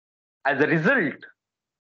 as a result,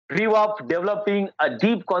 grew up developing a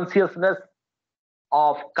deep consciousness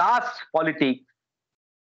of caste politics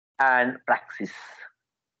and praxis.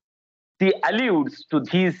 She alludes to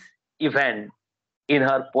this event in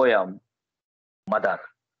her poem, Mother.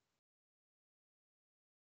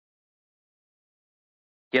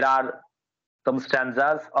 Here are some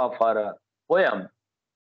stanzas of her poem.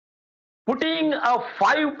 Putting a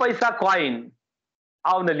 5 paisa coin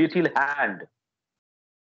on a little hand,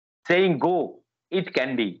 saying, "Go, eat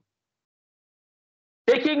candy."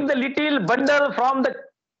 Taking the little bundle from the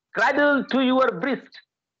cradle to your breast,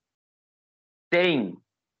 saying,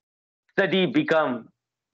 "Study, become."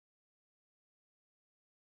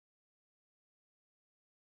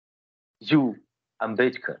 You,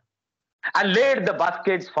 Ambedkar, and let the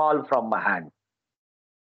baskets fall from my hand.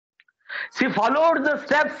 She followed the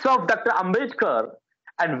steps of Dr. Ambedkar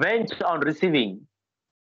and went on receiving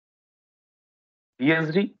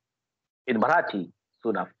PhD in Marathi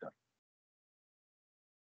soon after.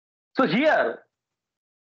 So here,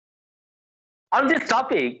 on this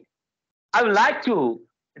topic, I would like to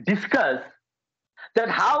discuss that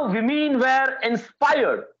how women were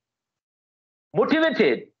inspired,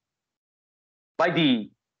 motivated by the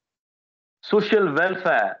social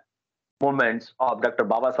welfare movements of Dr.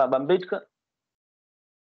 Babasaheb Ambedkar.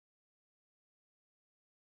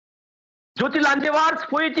 Jyoti Lanjewar's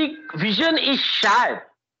poetic vision is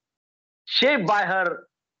shaped by her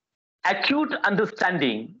acute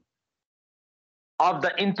understanding of the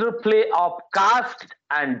interplay of caste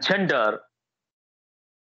and gender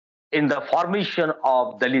in the formation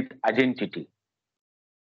of Dalit identity.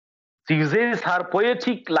 She uses her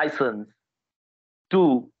poetic license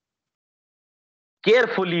to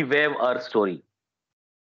carefully weave her story,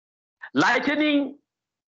 lightening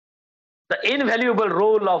the invaluable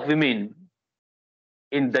role of women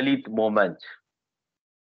in Dalit movement.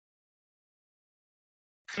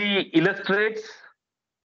 She illustrates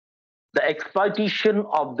the exploitation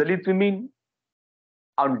of Dalit women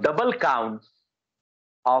on double counts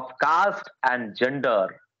of caste and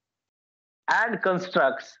gender and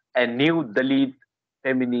constructs a new Dalit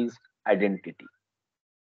feminist identity.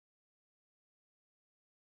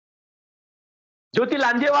 Jyoti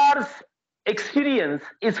Lanjewar's experience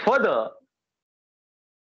is further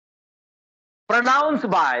pronounced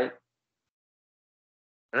by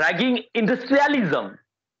ragging industrialism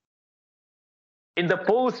in the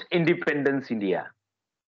post-independence India.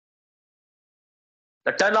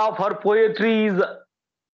 The tone of her poetry is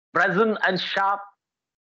brazen and sharp,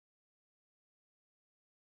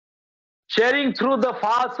 sharing through the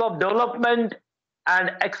paths of development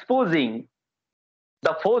and exposing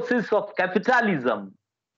the forces of capitalism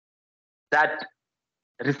that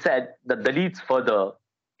reset the Dalits further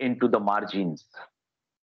into the margins.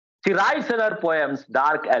 She writes in her poems,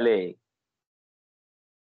 Dark Alley.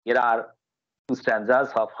 Here are 2 stanzas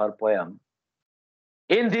of her poem.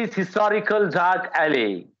 In this historical dark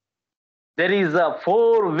alley, there is a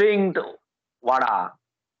 4-winged vada.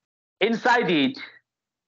 Inside it,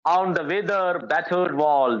 on the weather-battered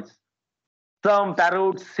walls, some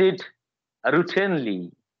parrots sit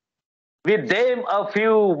routinely. With them, a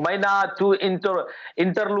few mina to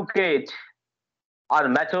interlocate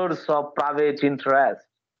on matters of private interest.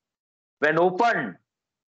 When opened,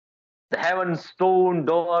 the heaven stone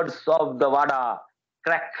doors of the vada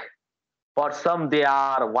crack. For some they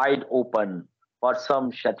are wide open, for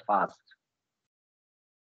some shut fast.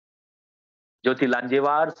 Jyoti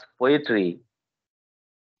Lanjewar's poetry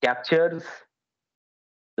captures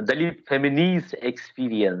the Dalit feminist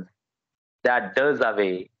experience that does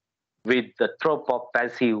away with the trope of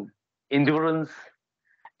passive endurance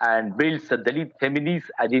and builds a Dalit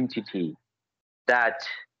feminist identity that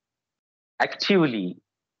actively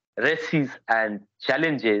resists and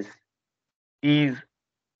challenges these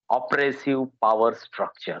oppressive power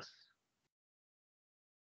structures.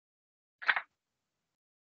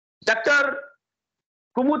 Dr.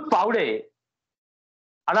 Kumud Paude,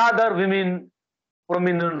 another women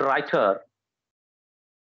prominent writer,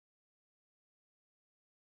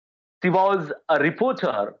 she was a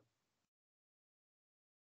reporter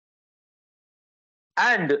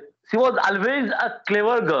and she was always a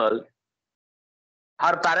clever girl.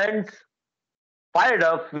 Her parents fired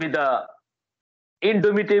up with a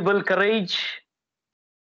indomitable courage.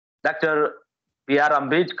 Dr. B.R.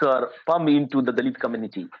 Ambedkar pumped into the Dalit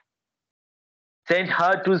community, sent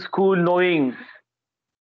her to school knowing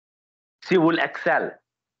she will excel.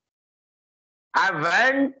 I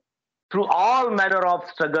went through all manner of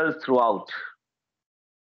struggles throughout.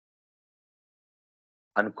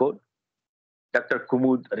 Unquote. Dr.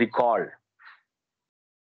 Kumud recalled.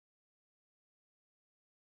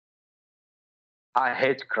 I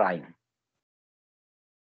hate crying.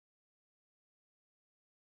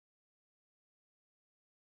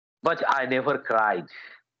 But I never cried.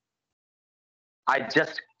 I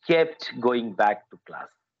just kept going back to class.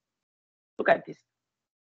 Look at this.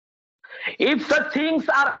 If such things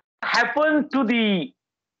are happened to the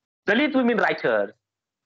Dalit women writers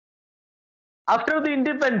after the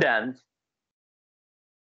independence,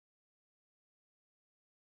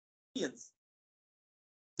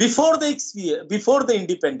 before the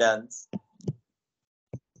independence,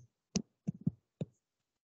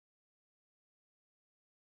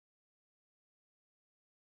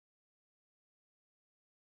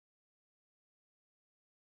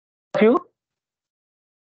 you,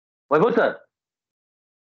 Vaibhav sir,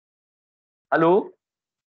 hello.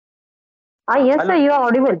 Yes, Hello. sir, you are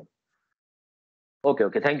audible.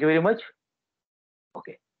 Okay. Thank you very much.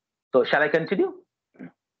 Okay. So shall I continue?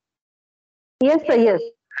 Yes, sir, yes.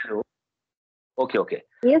 Hello. Okay.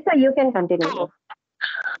 Yes, sir, you can continue. So,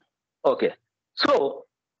 okay. So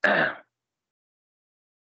they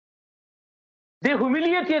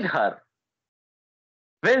humiliated her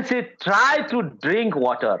when she tried to drink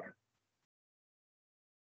water.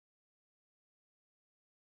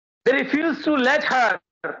 They refused to let her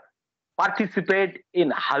participate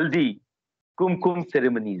in haldi, kumkum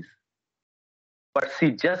ceremonies. But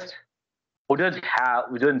she just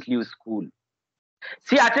wouldn't leave school.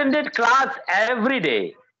 She attended class every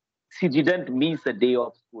day. She didn't miss a day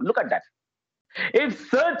of school. Look at that. If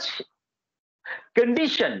such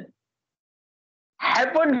condition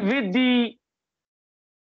happened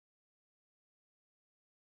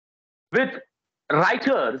with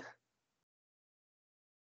writers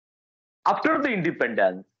after the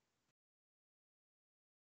independence,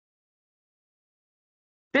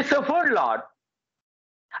 they suffered a lot,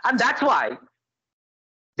 and that's why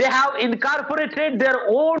they have incorporated their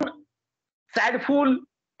own sadful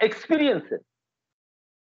experiences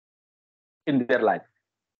in their life.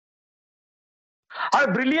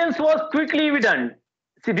 Her brilliance was quickly evident.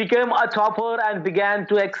 She became a topper and began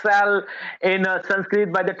to excel in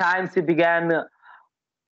Sanskrit by the time she began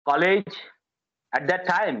college. At that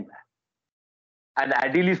time, an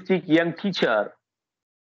idealistic young teacher,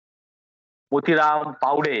 Motiram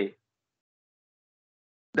Paude,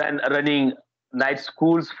 then running night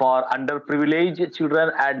schools for underprivileged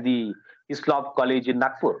children at the Islop College in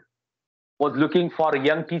Nagpur, was looking for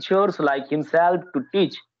young teachers like himself to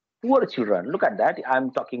teach poor children. Look at that.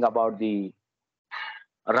 I'm talking about the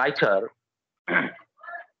writer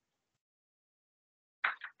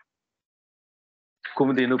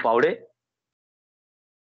Kumudenu Paude.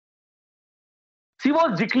 She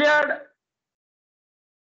was declared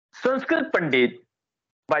Sanskrit Pandit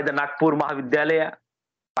by the Nagpur Mahavidyalaya,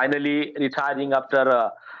 finally retiring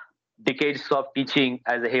after decades of teaching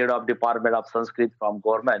as the head of Department of Sanskrit from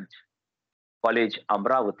Government College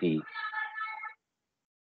Amravati.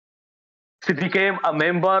 She became a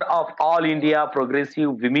member of All India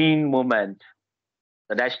Progressive Women Movement,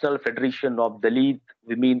 the National Federation of Dalit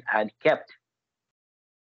Women, and kept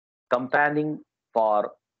campaigning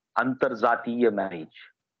for Antarzatiya marriage.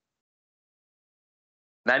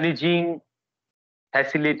 Managing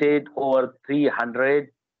facilitated over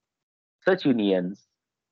 300 such unions.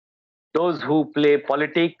 Those who play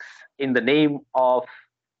politics in the name of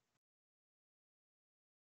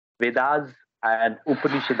Vedas and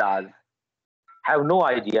Upanishads have no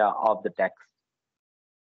idea of the text.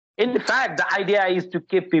 In fact, the idea is to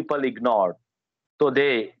keep people ignored so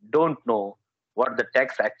they don't know what the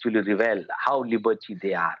text actually reveal, how liberty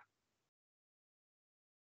they are.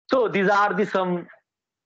 So these are some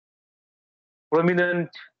prominent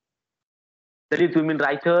Dalit women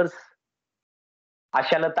writers.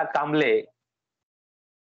 Ashalata Kamble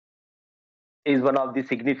is one of the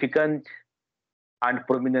significant and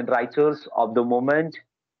prominent writers of the moment.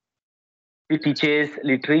 He teaches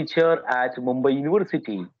literature at Mumbai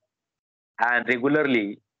University and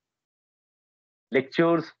regularly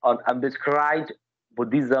lectures on Ambedkarite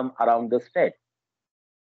Buddhism around the state.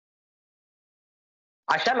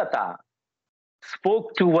 Ashalata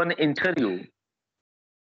spoke to one interview.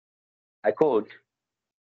 I quote,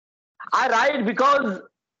 I write because,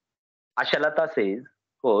 Ashalata says,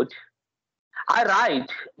 quote, I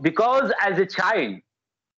write because as a child,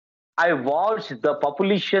 I watched the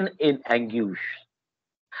population in anguish.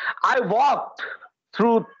 I walked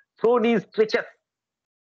through thorny stretches,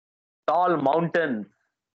 tall mountains,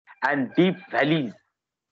 and deep valleys,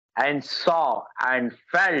 and saw and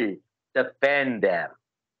felt the pain there.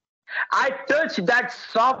 I touched that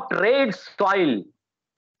soft red soil,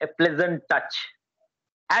 a pleasant touch,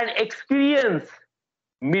 and experienced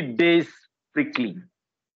midday's prickling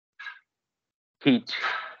heat.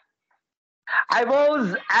 I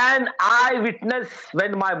was an eyewitness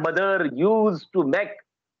when my mother used to make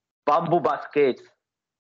bamboo baskets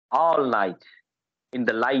all night in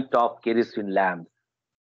the light of kerosene lamps,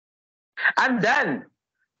 and then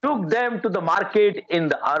took them to the market in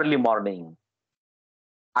the early morning.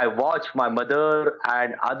 I watched my mother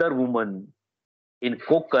and other women in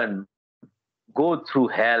Konkan go through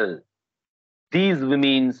hell. These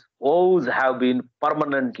women's woes have been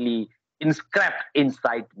permanently inscribed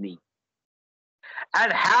inside me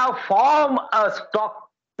and have formed a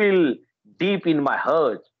stockpile deep in my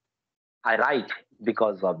heart. I write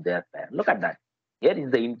because of their pain. Look at that. Here is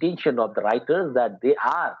the intention of the writers, that they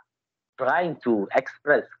are trying to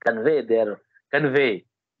express, convey convey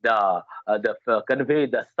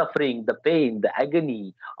the suffering, the pain, the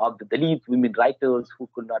agony of the Dalit women writers who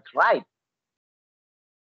could not write.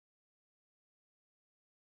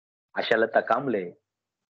 Ashalata Kamble,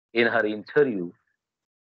 in her interview,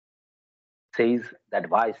 says that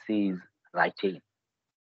why she is writing.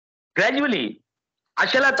 Gradually,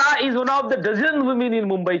 Ashalata is one of the dozen women in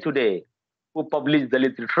Mumbai today who publish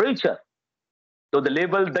Dalit literature. Though the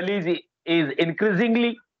label Dalit is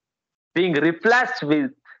increasingly being replaced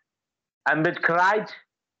with Ambedkarite,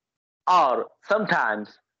 or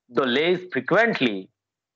sometimes, though less frequently,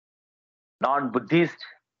 non-Buddhist.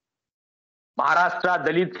 Maharashtra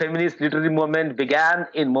Dalit feminist literary movement began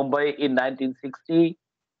in Mumbai in 1960,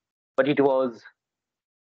 but it was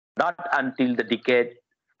not until the decade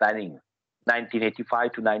spanning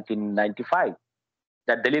 1985 to 1995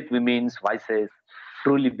 that Dalit women's voices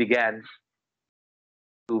truly began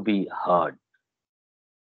to be heard.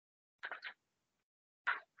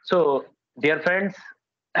 So, dear friends,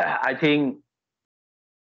 I think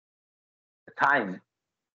the time.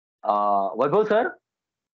 Vaibhav sir?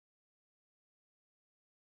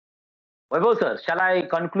 Vaibhav sir, shall I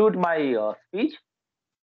conclude my speech?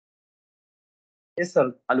 Yes,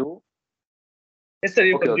 sir. Hello? Yes, sir.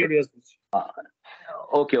 You Okay, complete okay. your speech.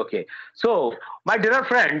 Okay. So, my dear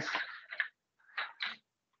friends,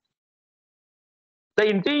 the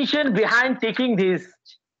intention behind taking this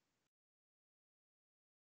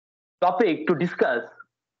topic to discourse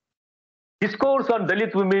on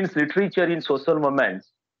Dalit women's literature in social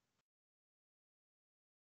movements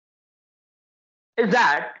is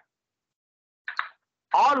that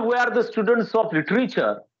all we are the students of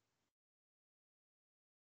literature,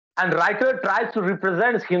 and writer tries to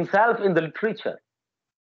represent himself in the literature.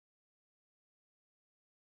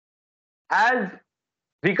 As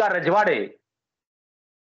V.K. Rajwade,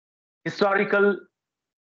 historical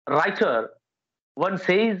writer, one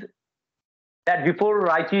says that before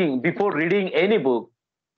reading any book,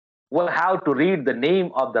 we have to read the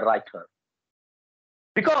name of the writer.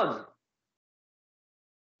 Because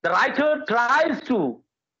the writer tries to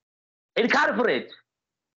incorporate,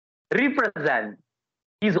 represent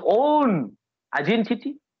his own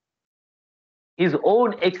identity, his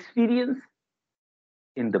own experience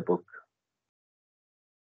in the book.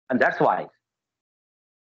 And that's why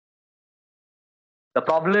the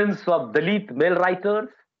problems of Dalit male writers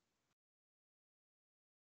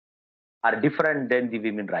are different than the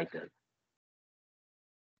women writers.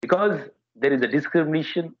 Because there is a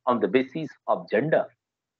discrimination on the basis of gender.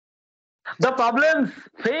 The problems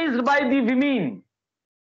faced by the women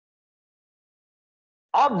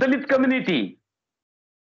of Dalit community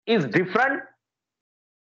is different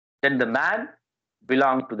than the man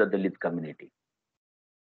belong to the Dalit community.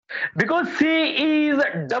 Because she is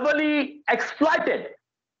doubly exploited.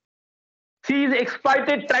 She is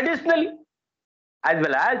exploited traditionally, as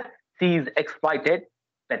well as she is exploited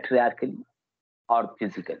patriarchally or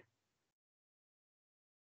physically.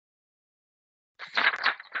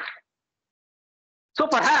 So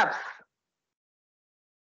perhaps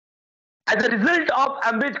As a result of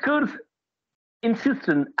Ambedkar's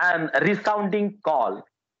insistent and resounding call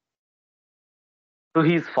to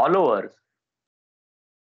his followers,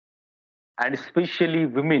 and especially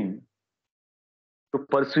women, to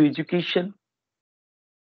pursue education,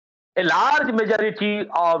 a large majority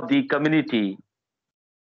of the community,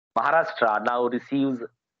 Maharashtra, now receives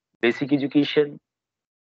basic education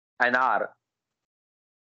and are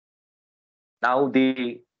now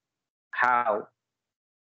they have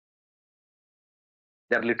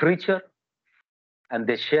their literature and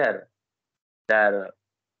they share their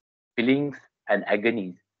feelings and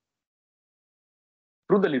agonies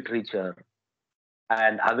through the literature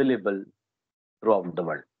and available throughout the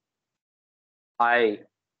world. I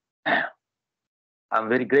am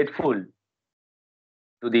very grateful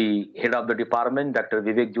to the head of the department, Dr.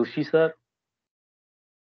 Vivek Joshi sir,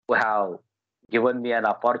 who have given me an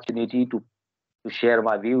opportunity to share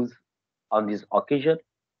my views on this occasion.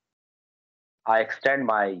 I extend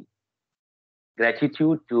my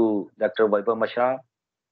gratitude to Dr. Vaibhav Mashra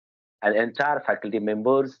and entire faculty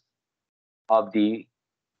members of the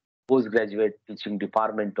postgraduate teaching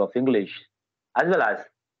department of English, as well as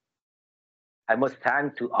I must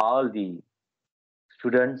thank to all the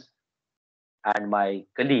students and my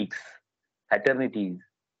colleagues, fraternities,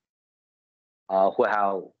 who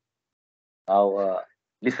have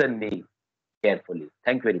listened me carefully.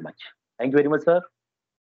 Thank you very much. Thank you very much, sir.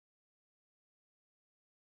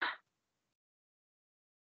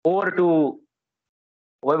 Over to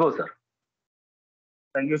Vaibhav, sir.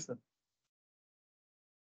 Thank you, sir.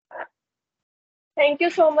 Thank you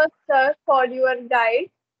so much, sir, for your guide.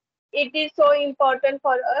 It is so important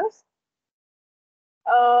for us.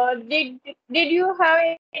 Did you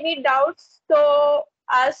have any doubts? So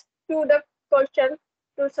ask to the question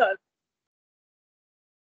to sir.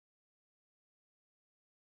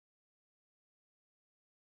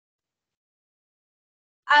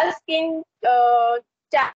 Ask in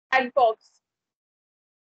chat box.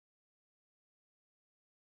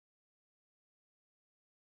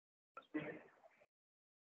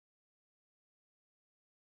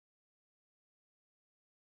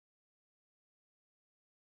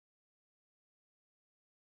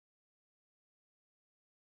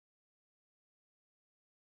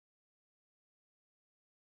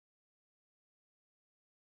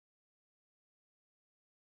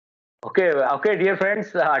 Okay, dear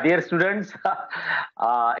friends, dear students,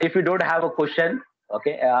 if you don't have a question,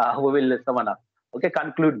 okay, we will someone up. Okay,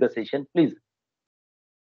 conclude the session, please.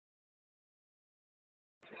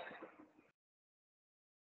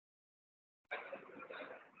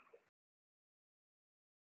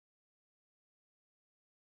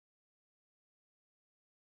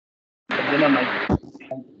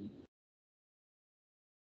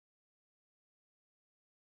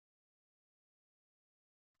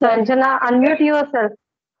 Sanjana, unmute yourself.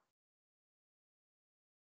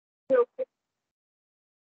 Okay.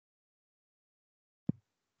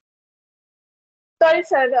 Sorry,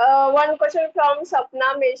 sir. One question from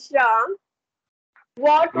Sapna Mishra.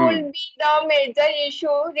 What will be the major issue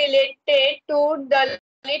related to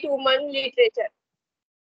Dalit women literature?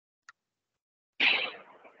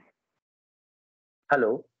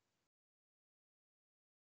 Hello.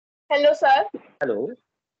 Hello, sir. Hello.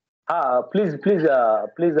 Please repeat.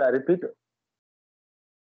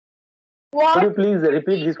 What Could you please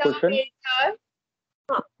repeat would this be the question? major?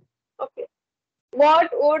 Okay. What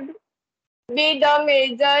would be the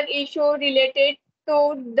major issue related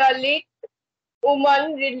to Dalit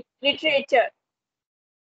women literature?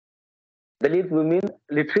 Dalit women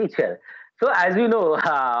literature. So, as we know,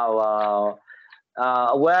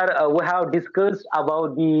 where we have discussed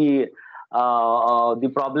about the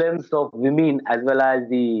problems of women as well as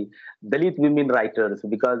the Dalit women writers,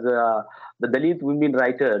 because the Dalit women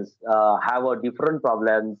writers have a different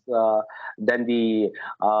problems than the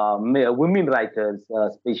women writers,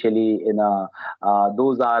 especially in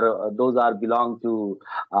those are belong to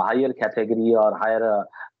a higher category or higher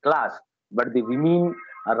class, but the women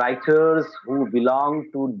writers who belong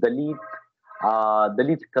to Dalit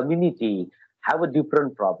community have a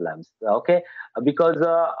different problems. Okay, because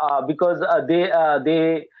they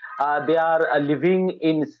are living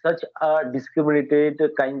in such a discriminated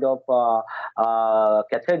kind of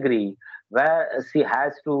category where she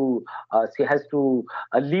has to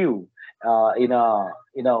live in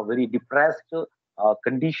a very depressed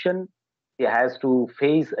condition. She has to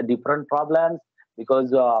face different problems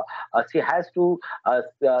because she has to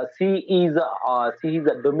she is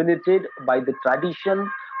dominated by the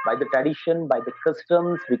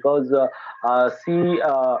customs, because she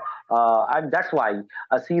and that's why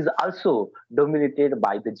she is also dominated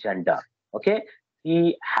by the gender. Okay,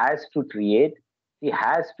 she has to create, she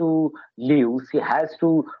has to live, she has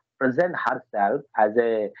to present herself as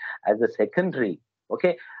a secondary.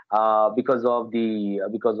 Okay, because of the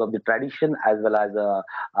tradition as well as the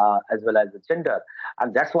gender,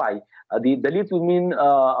 and that's why the Dalit women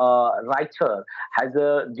writer has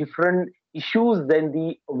a different issues than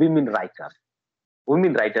the women writers,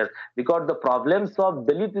 because the problems of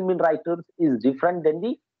Dalit women writers is different than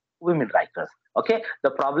the women writers. Okay,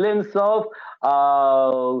 the problems of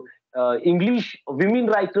uh, English women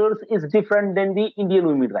writers is different than the Indian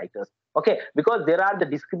women writers. Okay, because there are the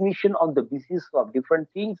discrimination on the basis of different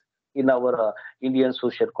things in our Indian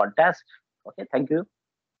social context. Okay, thank you.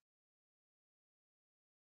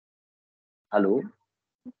 Hello.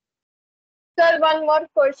 Sir, one more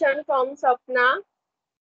question from Sapna.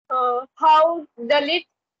 How Dalit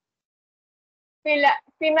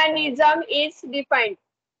feminism is defined?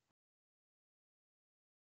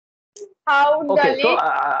 How Okay, so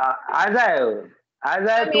Dalit as I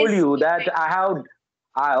have feminism told is you that defined?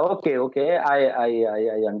 okay,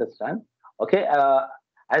 I understand. Okay, as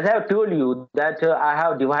I have told you that I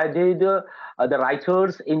have divided the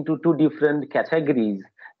writers into two different categories.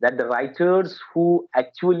 That the writers who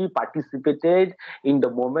actually participated in the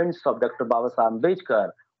moments of Dr. Babasaheb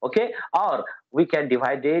Ambedkar, okay, or we can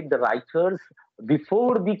divide it the writers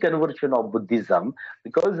before the conversion of Buddhism,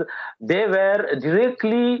 because they were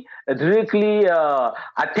directly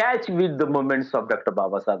attached with the moments of Dr.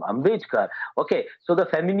 Babasaheb Ambedkar. Okay, so the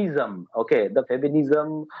feminism,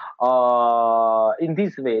 in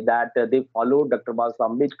this way that they followed Dr. Babasaheb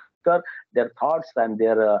Ambedkar, their thoughts and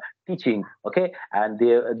their teaching. Okay, and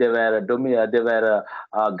they were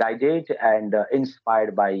guided and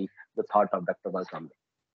inspired by the thought of Dr. Babasaheb.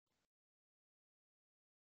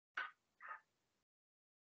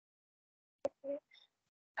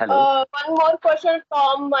 Hello. One more question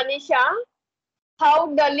from Manisha. How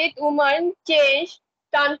Dalit women change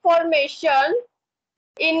transformation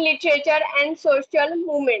in literature and social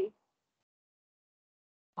movement?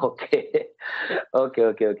 Okay,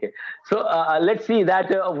 okay. So let's see that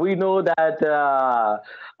we know that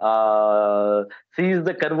since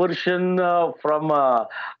the conversion from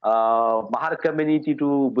Mahar community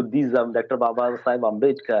to Buddhism, Dr. Baba Sahib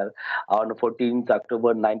Ambedkar on 14th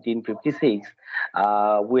October 1956,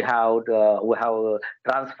 we have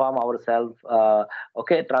transformed ourselves.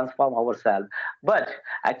 Okay, transform ourselves. But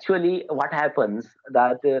actually, what happens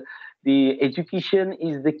that the education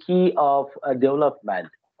is the key of development.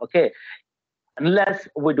 Okay, unless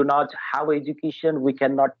we do not have education, we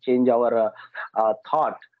cannot change our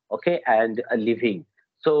thought. Okay, and living.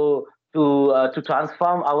 So to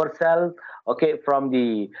transform ourselves, okay, from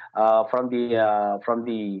the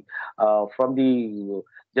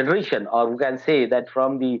generation, or we can say that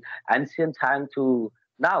from the ancient time to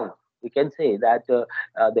now, we can say that the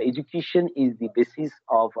education is the basis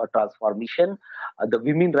of transformation. The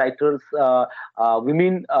women writers,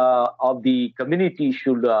 women of the community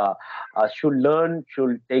should learn,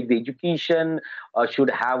 should take the education, should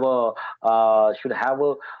have a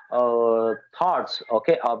thoughts,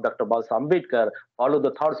 okay, of Dr. Bas Ambedkar, follow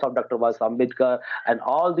the thoughts of Dr. Bas Ambedkar and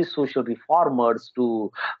all the social reformers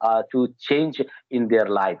to change in their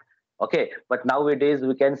life. Okay, but nowadays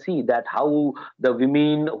we can see that how the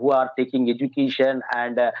women who are taking education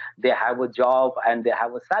and they have a job and they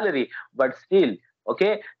have a salary, but still,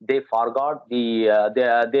 okay, they forgot the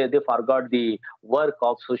work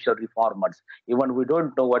of social reformers. Even we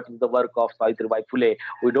don't know what is the work of Savitribai Phule,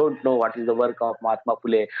 we don't know what is the work of Mahatma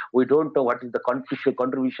Phule, we don't know what is the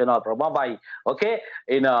contribution of Ramabai, okay,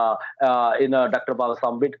 in Dr. Baba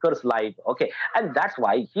Ambedkar's life. Okay, and that's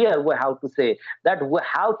why here we have to say that we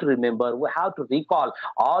have to remember, we have to recall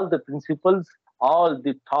all the principles, all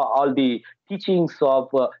the teachings of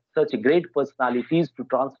such great personalities to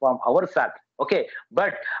transform ourselves. Okay,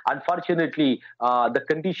 but unfortunately, the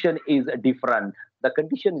condition is different. The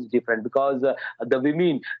condition is different because the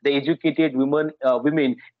women, the educated women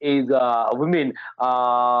is women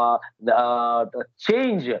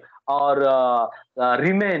change or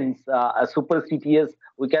remains superstitious.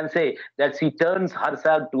 We can say that she turns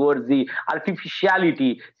herself towards the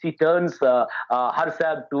artificiality. She turns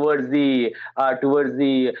herself towards the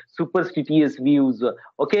superstitious views.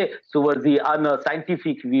 Okay, towards the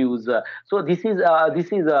unscientific views. So this is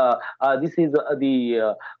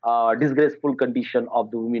the disgraceful condition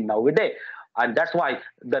of the women nowadays, and that's why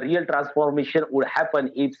the real transformation would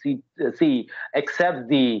happen if she accept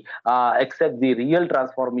the real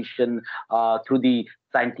transformation through the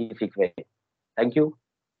scientific way. Thank you.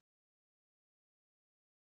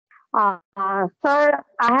 Sir,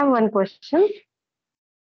 I have one question.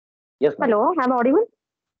 Yes, ma'am. Hello, I'm audible?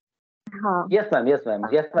 huh. Yes, ma'am. Yes, ma'am.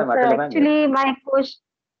 Yes, ma'am. So Atala, ma'am. Yes. actually, my question,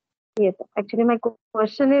 yes, actually, my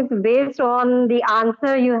question is based on the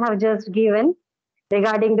answer you have just given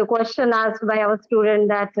regarding the question asked by our student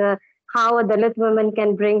that how a Dalit woman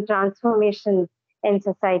can bring transformation in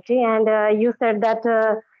society, and you said that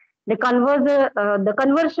the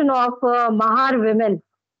conversion of Mahar women,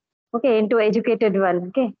 okay, into educated one,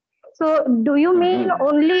 okay. So, do you mean Mhm.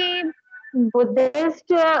 only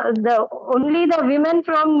Buddhist, only the women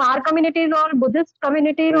from Mar communities or Buddhist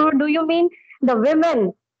communities, or do you mean the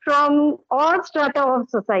women from all strata of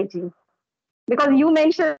society? Because you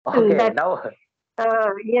mentioned Okay. that, Now,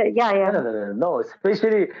 yeah, yeah, no, yeah. no, no, no, no.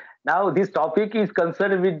 Especially now, this topic is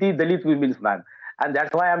concerned with the Dalit women's, ma'am, and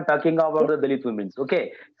that's why I'm talking about the Dalit women's.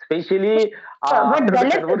 Okay. Especially But after the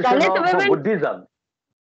conversion Dalit of women, Buddhism.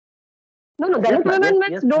 no, Yes, Dalit ma'am. women Yes,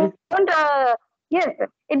 means yes, please. don't, yes,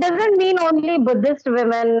 it doesn't mean only Buddhist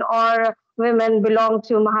women or women belong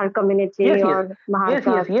to Mahar Yes, community yes, or Mahar yes,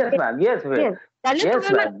 yes, caste. yes, Okay? ma'am. Yes, ma'am. Yes, Dalit Yes,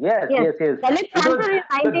 women, ma'am. Yes, yes, yes, yes. Dalit Because Panther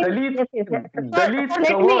in the 19, Dalit, yes, yes, yes. So Dalit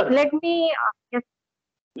covers. let me, yes,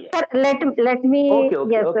 Yeah. sir, let me, Okay,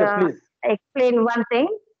 okay, yes, okay. Please. explain one thing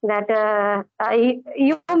that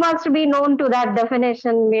you must be known to that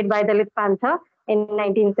definition made by Dalit Panther in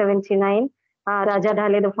 1979. Raja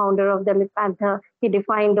Dhale, the founder of Dalit Panther, he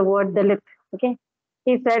defined the word Dalit. Okay,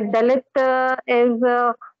 he said Dalit is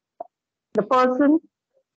the person,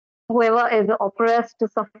 whoever is oppressed,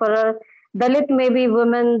 sufferer. Dalit may be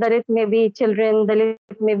women, Dalit may be children, Dalit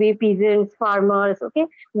may be peasants, farmers, okay,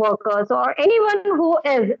 workers, or anyone who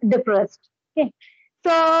is depressed. Okay,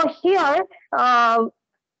 so here,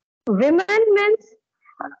 women means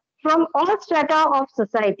from all strata of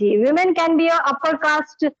society. Women can be a upper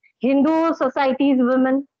caste Hindu society's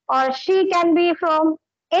women, or she can be from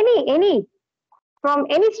any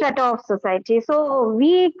strata of society. So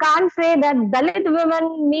we can't say that Dalit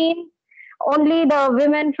women mean only the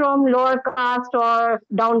women from lower caste or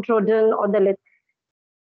downtrodden or Dalit.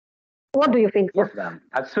 What do you feel, Yes, sir? ma'am.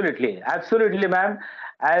 Absolutely. Absolutely, ma'am.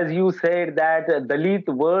 As you said that Dalit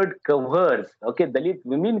word covers, okay, Dalit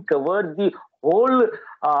women covers the whole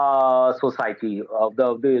society of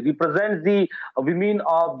the represents the women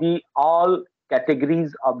of the all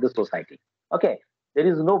categories of the society. Okay, there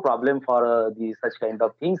is no problem for the such kind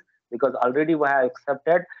of things because already we have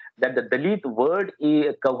accepted that the Dalit word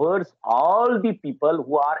covers all the people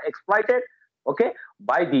who are exploited. Okay,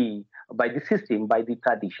 by the system, by the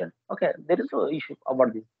tradition. Okay, there is no issue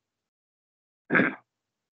about this.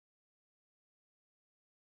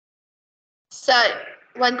 Sir,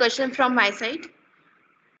 one question from my side.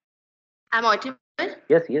 I'm audible.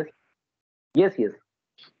 Yes, yes, yes, yes.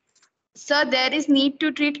 Sir, there is need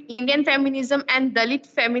to treat Indian feminism and Dalit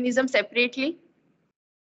feminism separately.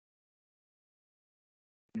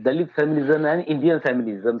 Dalit feminism and Indian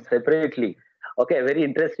feminism separately. Okay, very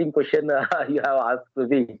interesting question you have asked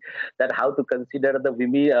me that how to consider the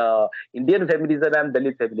women Indian feminism and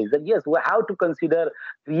Dalit feminism. Yes, we have to consider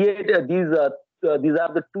create these are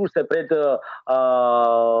the two separate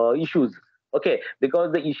issues. Okay,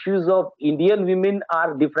 because the issues of Indian women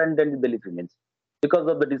are different than the Dalit women because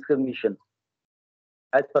of the discrimination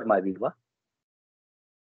as per my view.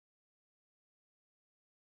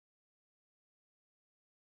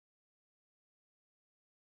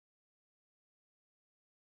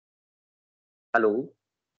 Hello.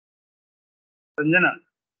 Sanjana,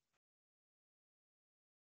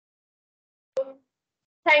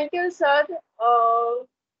 Thank you, sir.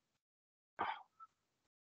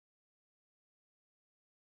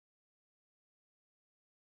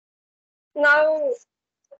 Now,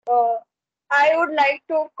 uh, I would like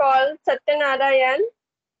to call Satyanarayan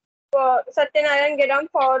Gedam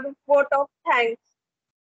for vote of thanks.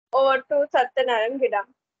 Over to Satyanarayan Gedam.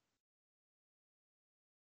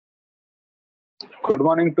 Good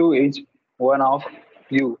morning to each one of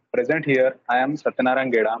you present here. I am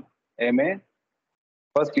Satyanarayan Gedam, MA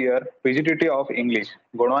first year PGTT of English,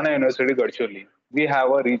 Gondwana University, Gadcholi. We have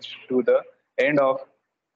reached to the end of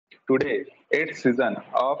today 8th season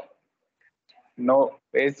of No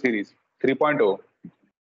Age Series 3.0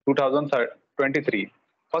 2023.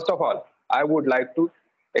 First of all, I would like to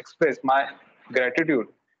express my gratitude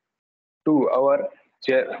to our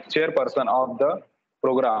chairperson of the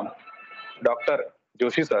program, Dr.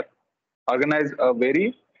 Joshi sir, organized a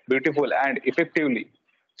very beautiful and effectively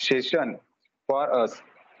session for us.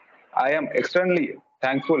 I am extremely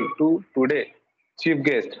thankful to today chief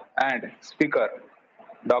guest and speaker,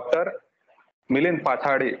 Dr. Milind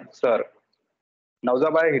sir,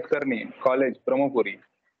 Nauzabai Hitkarni College, Brahmapuri,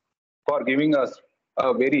 for giving us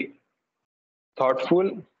a very thoughtful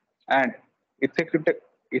and effective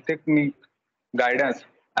guidance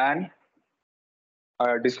and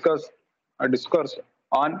discourse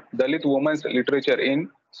on Dalit women's literature in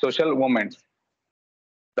social movements.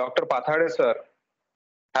 Dr. Pathade sir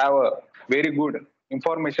have a very good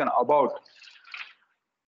information about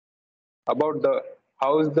the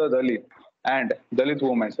how is the Dalit and Dalit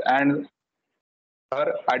women and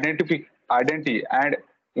her identity and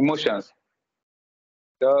emotions.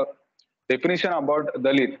 The definition about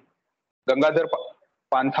Dalit, Gangadhar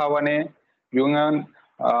Panthavane, Yugan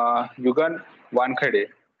Wankhede,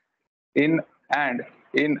 in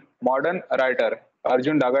modern writer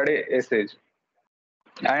Arjun Dagade essays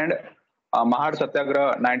and Mahar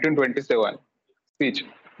Satyagraha 1927 speech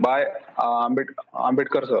by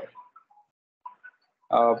Ambedkar sir.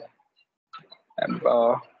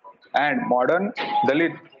 And modern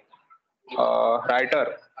Dalit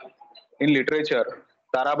writer in literature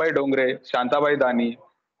Tarabai Dongre, Shantabai Dani,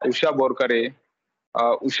 Usha Borkare,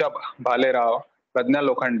 Usha Bhalerao, Pradnya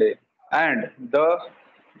Lokhande, and the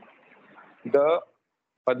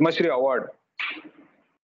Padma Shri Award,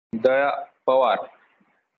 Daya Pawar.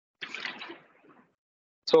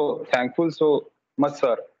 So thankful so much,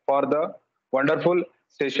 sir, for the wonderful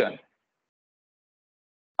session.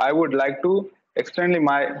 I would like to extend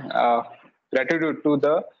my gratitude to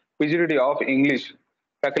the PGDD of English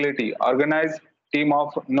faculty, organized team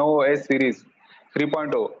of No OS series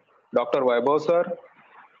 3.0, Dr. Vaibhav sir,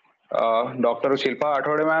 Dr. Shilpa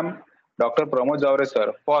Athode ma'am, Dr. Pramod Javre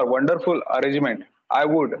sir for wonderful arrangement. I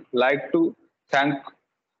would like to thank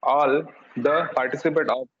all the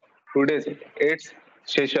participants of today's 8th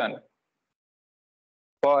session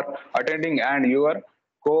for attending and your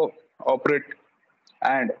cooperate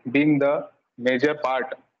and being the major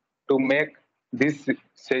part to make this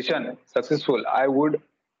session successful. I would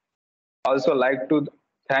also like to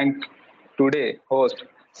thank today host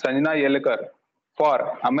Sanjana Yelekar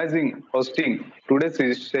for amazing hosting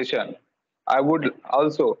today's session. I would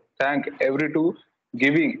also thank every two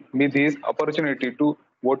giving me this opportunity to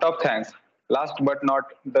vote of thanks. Last but not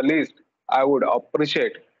the least, I would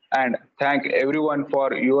appreciate and thank everyone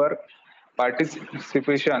for your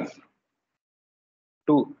participations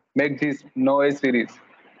to make this Noah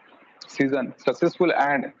season successful.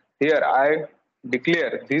 And here I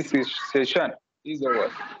declare this session is over.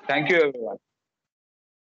 Thank you, everyone.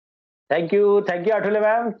 Thank you, Athole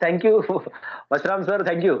ma'am. Thank you, Masram sir.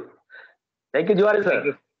 Thank you, Juwari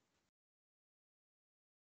sir.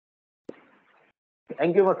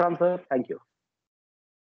 Thank you, Masram sir. Thank you.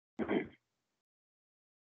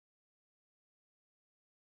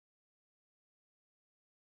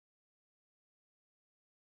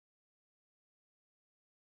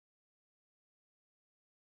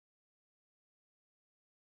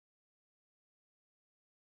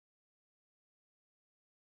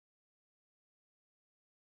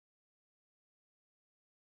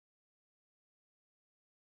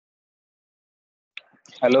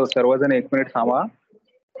 Hello सर्वजण 1 minute थांबा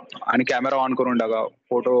आणि camera on करून टाका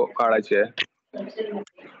photo काढायचे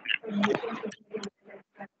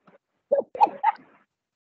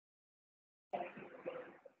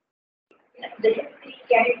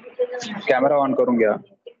camera on करून घ्या